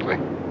protection lately.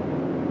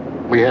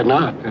 We had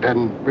not. It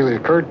hadn't really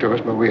occurred to us,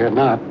 but we had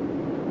not.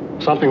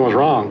 Something was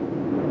wrong.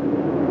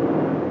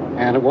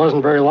 And it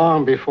wasn't very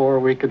long before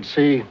we could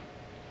see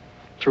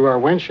through our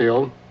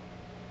windshield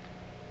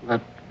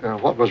that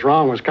what was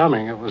wrong was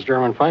coming. It was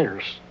German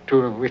fighters.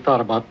 We thought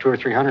about 200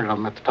 or 300 of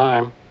them at the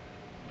time,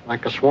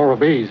 like a swarm of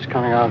bees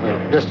coming out of the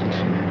distance.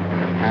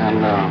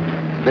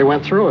 And they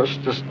went through us,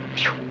 just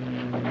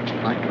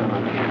like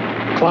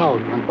a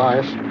cloud went by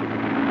us.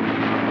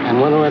 And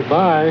when they went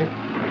by,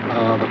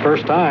 the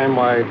first time,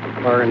 why,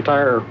 our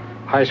entire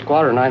high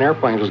squadron, 9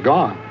 airplanes, was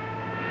gone.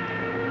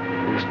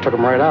 We just took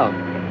them right out.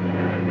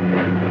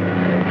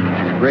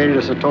 It raided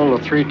us a total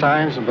of 3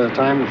 times, and by the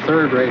time the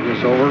 3rd raid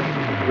was over,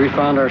 we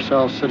found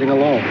ourselves sitting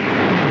alone.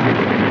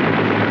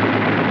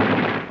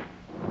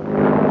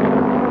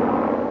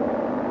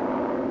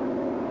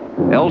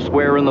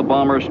 Elsewhere in the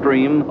bomber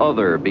stream,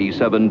 other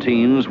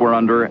B-17s were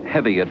under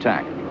heavy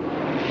attack.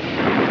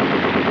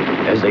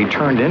 As they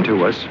turned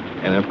into us,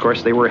 and of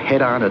course they were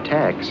head-on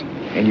attacks,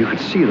 and you could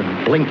see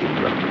them blinking,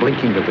 the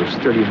blinking of those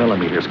 30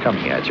 millimeters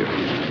coming at you.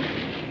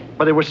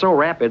 But it was so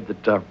rapid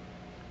that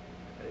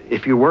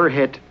if you were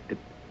hit, at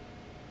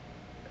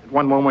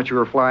one moment you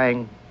were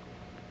flying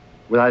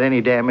without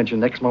any damage, and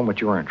next moment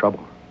you were in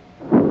trouble.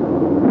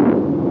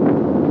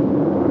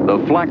 The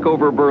flak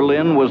over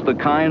Berlin was the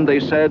kind they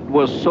said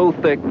was so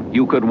thick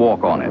you could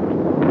walk on it.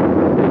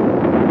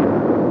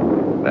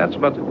 That's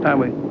about the time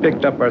we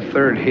picked up our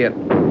 3rd hit.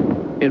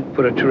 It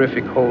put a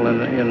terrific hole in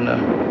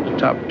the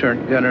top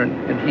turret gunner,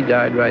 and he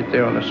died right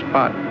there on the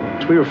spot.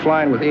 So we were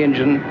flying with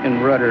engine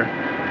and rudder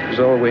is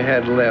all we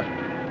had left.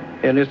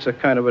 And it's a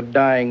kind of a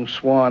dying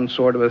swan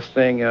sort of a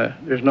thing.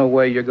 There's no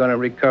way you're going to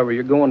recover.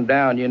 You're going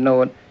down, you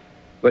know it,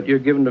 but you're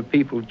giving the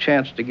people a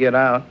chance to get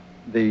out.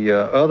 The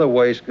other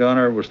waist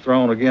gunner was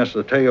thrown against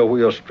the tail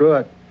wheel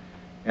strut,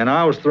 and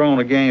I was thrown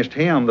against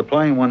him. The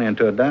plane went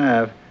into a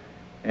dive,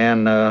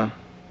 and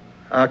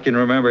I can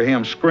remember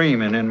him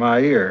screaming in my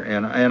ear,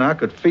 and I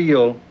could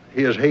feel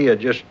his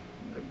head just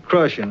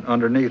crushing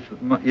underneath,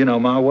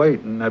 my weight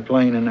in that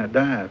plane in that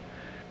dive.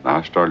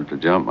 I started to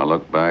jump. I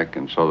looked back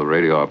and saw the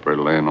radio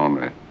operator laying on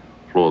the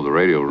floor of the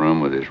radio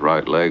room with his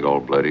right leg all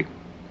bloody.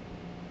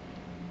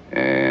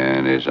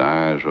 And his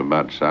eyes were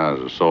about the size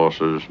of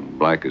saucers and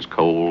black as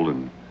coal.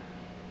 And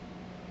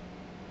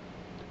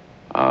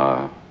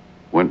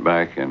went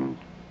back and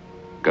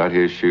got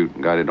his chute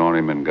and got it on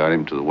him and got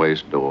him to the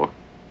waist door.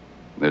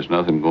 There's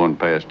nothing going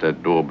past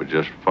that door but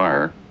just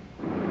fire.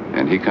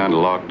 And he kind of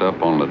locked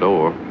up on the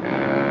door,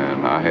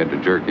 and I had to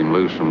jerk him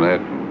loose from that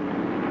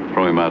and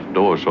throw him out the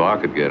door so I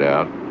could get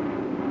out.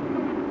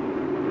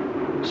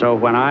 So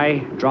when I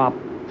dropped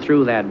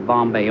through that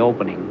bomb bay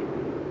opening,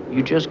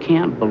 you just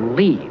can't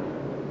believe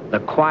the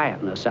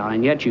quietness out,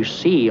 and yet you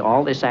see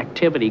all this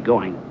activity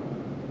going.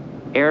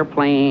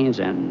 Airplanes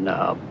and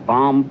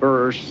bomb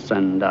bursts,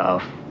 and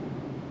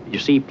you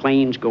see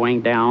planes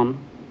going down,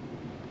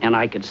 and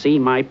I could see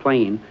my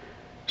plane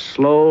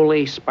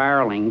slowly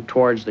spiraling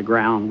towards the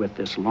ground with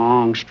this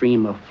long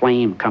stream of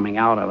flame coming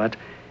out of it.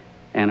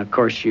 And of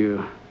course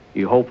you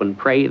hope and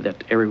pray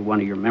that every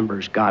one of your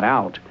members got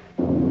out.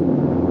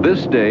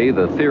 This day,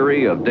 the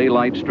theory of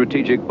daylight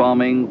strategic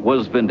bombing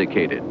was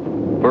vindicated.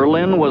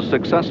 Berlin was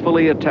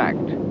successfully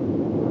attacked.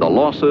 The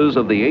losses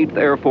of the 8th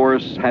Air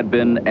Force had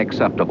been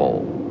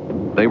acceptable.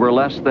 They were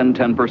less than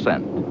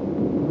 10%.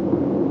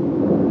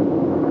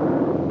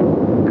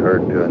 It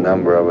occurred to a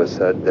number of us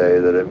that day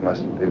that it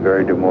must be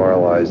very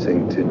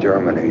demoralizing to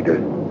Germany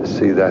to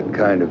see that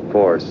kind of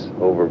force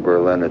over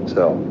Berlin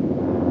itself.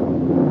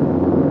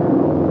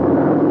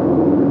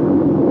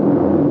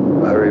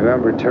 I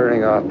remember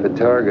turning off the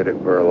target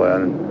at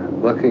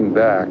Berlin, looking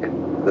back,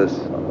 this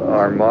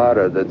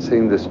armada that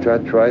seemed to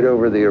stretch right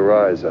over the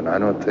horizon. I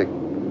don't think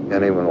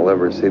anyone will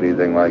ever see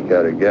anything like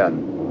that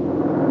again.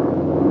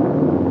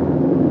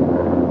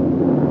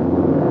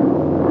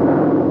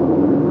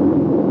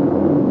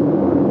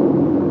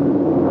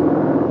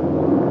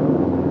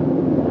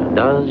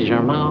 Does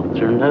your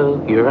mother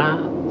know you're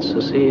out,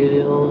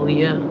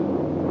 Cecilia?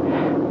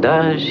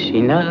 Does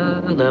she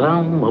know that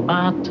I'm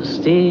about to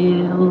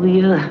steal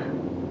you?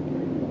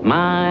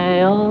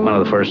 One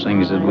of the first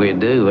things that we'd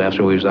do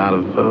after we was out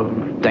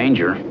of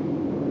danger,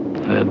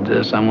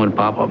 that someone would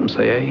pop up and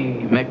say,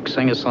 "Hey, Mick,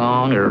 sing a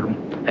song," or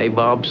 "Hey,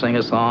 Bob, sing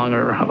a song,"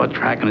 or "How about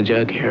cracking a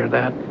joke here or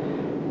that?"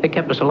 It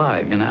kept us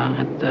alive, you know,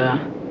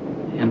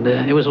 and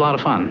it was a lot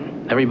of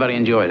fun. Everybody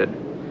enjoyed it.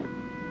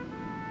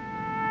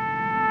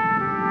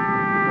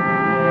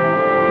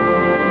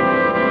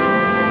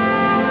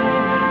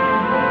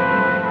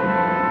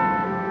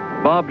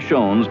 Bob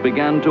Shones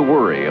began to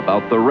worry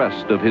about the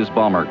rest of his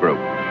bomber group.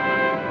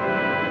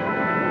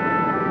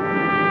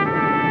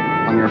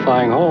 When you're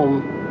flying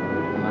home,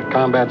 and the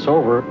combat's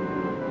over,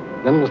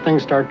 then the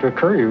things start to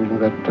occur to you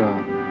that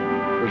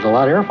there's a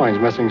lot of airplanes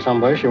missing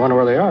someplace. You wonder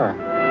where they are.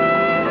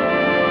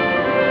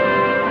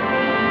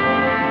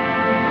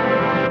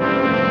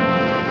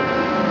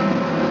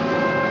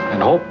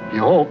 And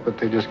you hope that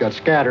they just got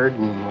scattered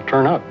and will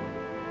turn up.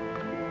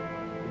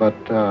 But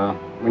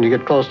when you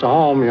get close to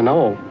home, you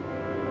know.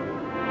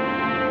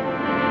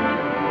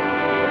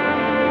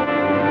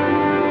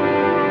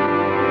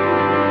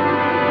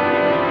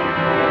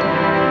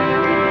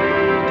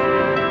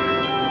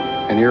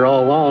 And you're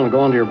all alone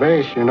going to your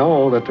base, you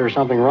know that there's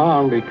something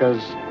wrong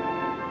because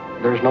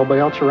there's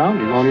nobody else around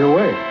you on your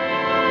way.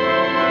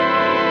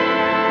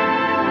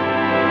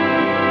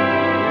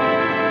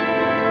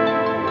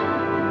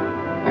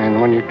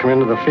 And when you come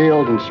into the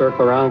field and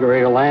circle around and go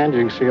ready to land, you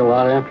can see a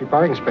lot of empty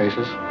parking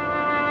spaces.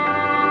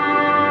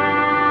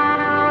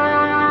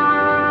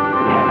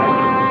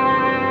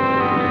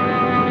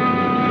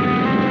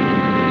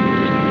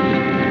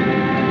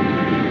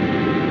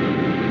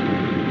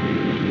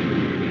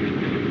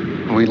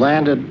 We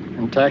landed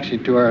and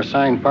taxied to our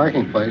assigned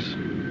parking place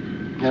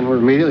and were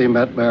immediately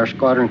met by our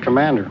squadron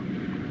commander,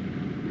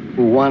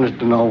 who wanted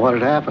to know what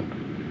had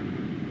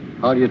happened.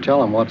 How do you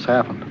tell him what's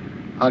happened?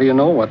 How do you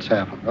know what's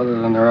happened,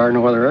 other than there are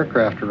no other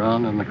aircraft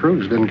around and the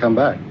crews didn't come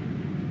back?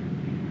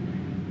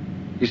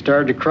 He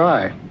started to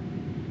cry.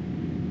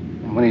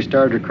 And when he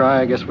started to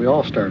cry, I guess we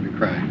all started to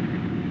cry.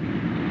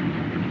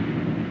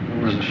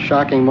 It was a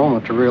shocking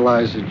moment to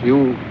realize that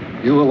you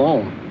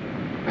alone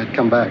had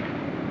come back,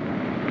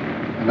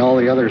 and all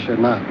the others had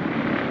not.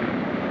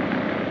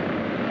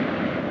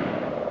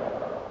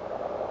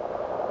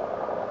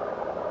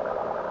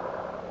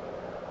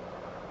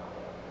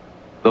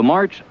 The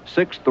March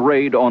 6th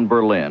raid on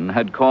Berlin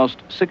had cost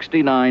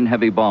 69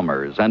 heavy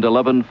bombers and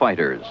 11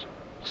 fighters,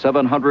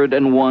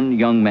 701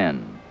 young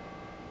men.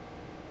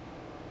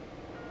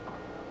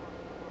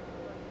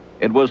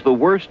 It was the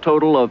worst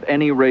total of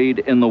any raid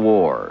in the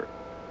war.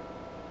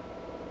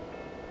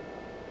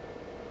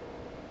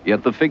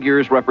 Yet the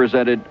figures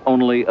represented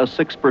only a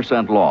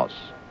 6% loss.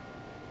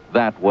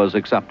 That was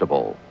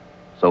acceptable,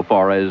 so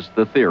far as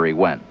the theory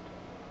went.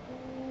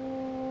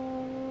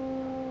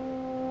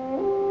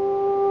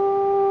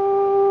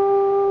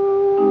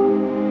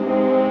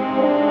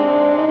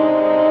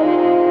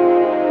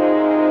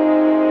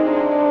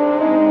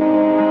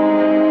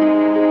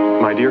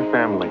 My dear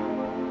family,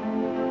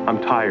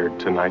 I'm tired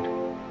tonight.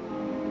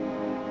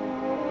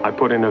 I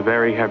put in a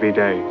very heavy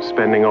day,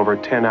 spending over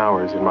 10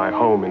 hours in my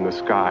home in the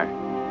sky.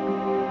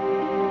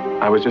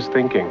 I was just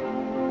thinking,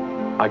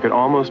 I could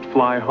almost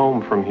fly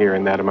home from here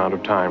in that amount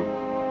of time.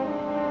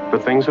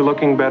 But things are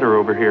looking better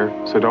over here,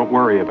 so don't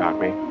worry about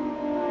me.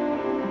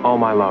 All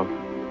my love,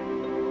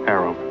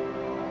 Harold.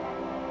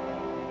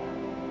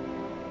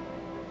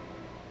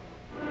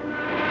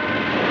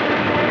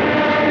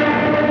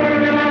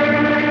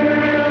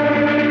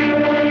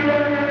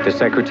 The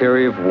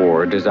Secretary of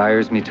War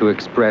desires me to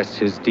express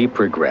his deep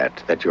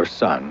regret that your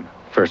son,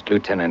 First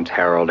Lieutenant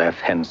Harold F.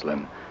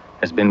 Henslin,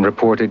 has been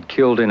reported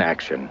killed in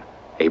action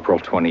April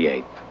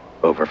 28th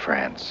over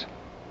France.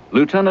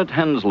 Lieutenant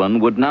Henslin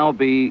would now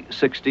be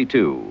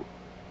 62.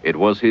 It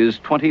was his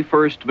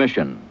 21st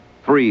mission.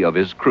 3 of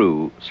his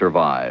crew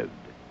survived.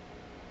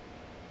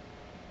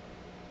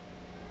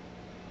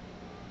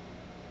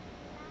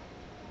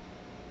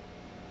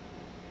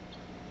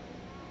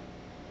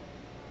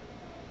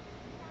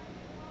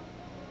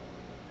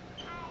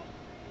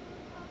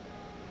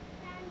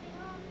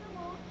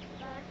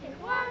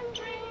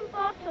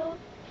 bottle.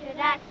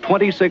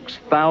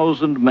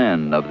 26,000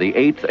 men of the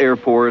 8th Air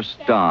Force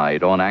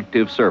died on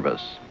active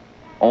service,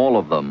 all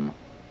of them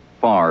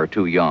far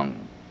too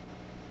young.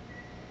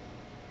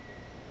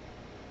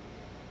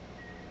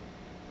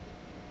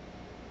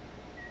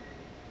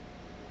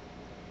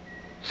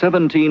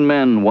 "17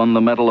 men won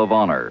the Medal of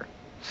Honor,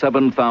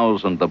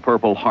 7,000 the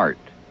Purple Heart,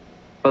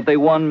 but they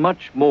won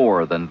much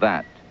more than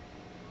that.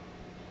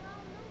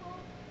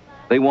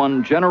 They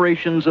won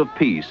generations of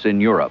peace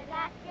in Europe.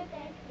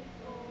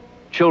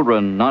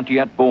 Children not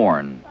yet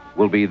born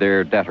will be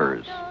their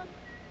debtors.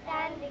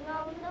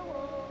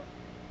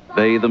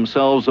 They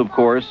themselves, of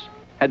course,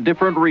 had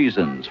different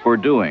reasons for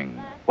doing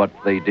what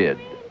they did."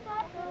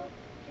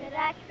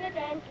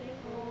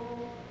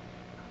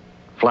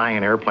 Flying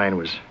an airplane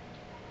was,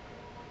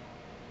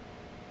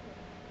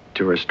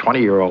 to us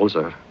 20-year-olds,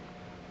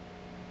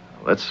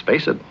 let's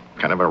face it,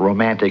 kind of a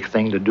romantic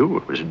thing to do.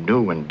 It was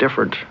new and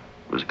different.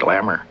 It was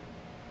glamour.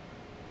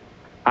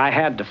 I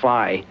had to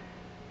fly.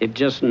 It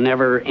just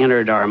never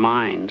entered our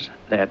minds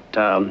that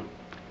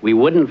we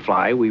wouldn't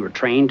fly. We were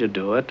trained to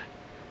do it.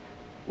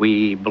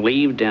 We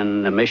believed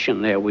in the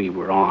mission that we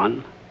were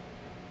on,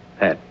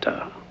 that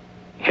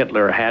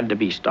Hitler had to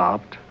be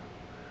stopped.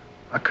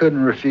 I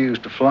couldn't refuse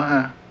to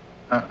fly.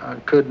 I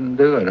couldn't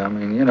do it. I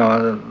mean, you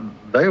know,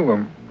 they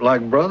were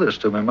like brothers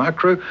to me. My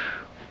crew,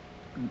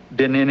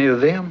 didn't any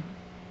of them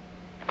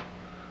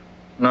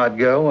not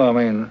go? I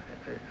mean,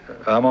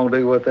 I'm gonna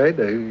do what they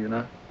do, you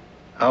know.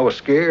 I was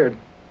scared.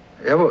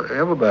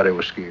 Everybody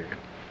was scared.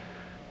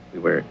 We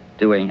were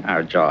doing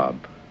our job.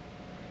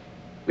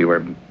 We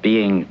were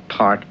being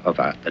part of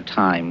the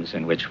times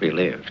in which we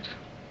lived.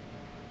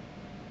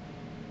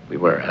 We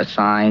were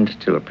assigned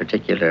to a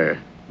particular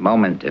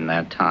moment in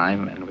that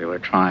time, and we were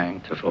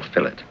trying to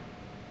fulfill it.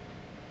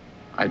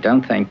 I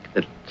don't think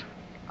that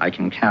I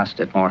can cast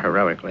it more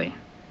heroically,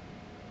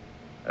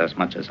 as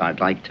much as I'd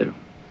like to.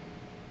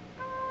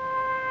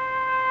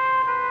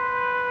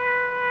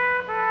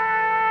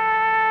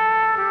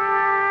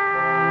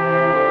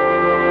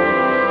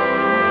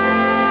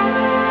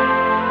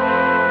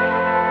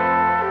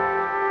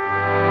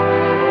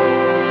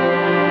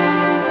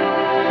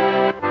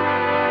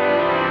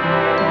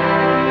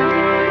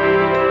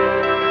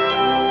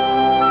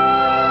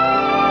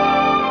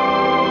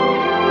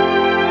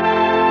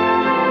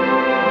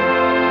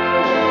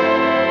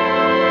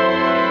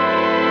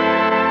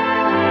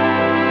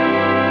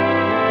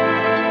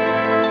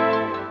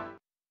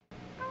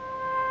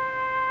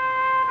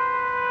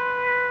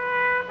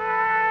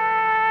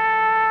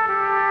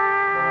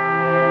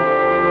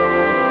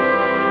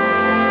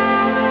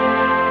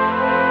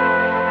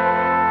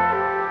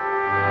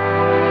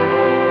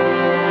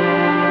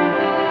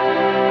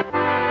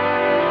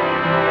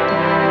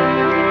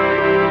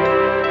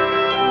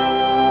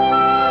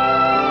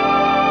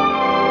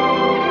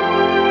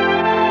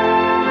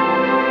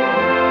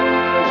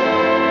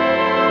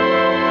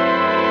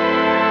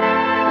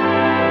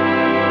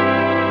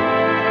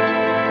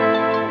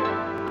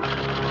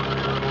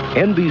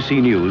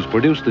 NBC News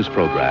produced this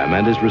program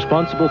and is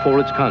responsible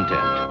for its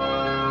content.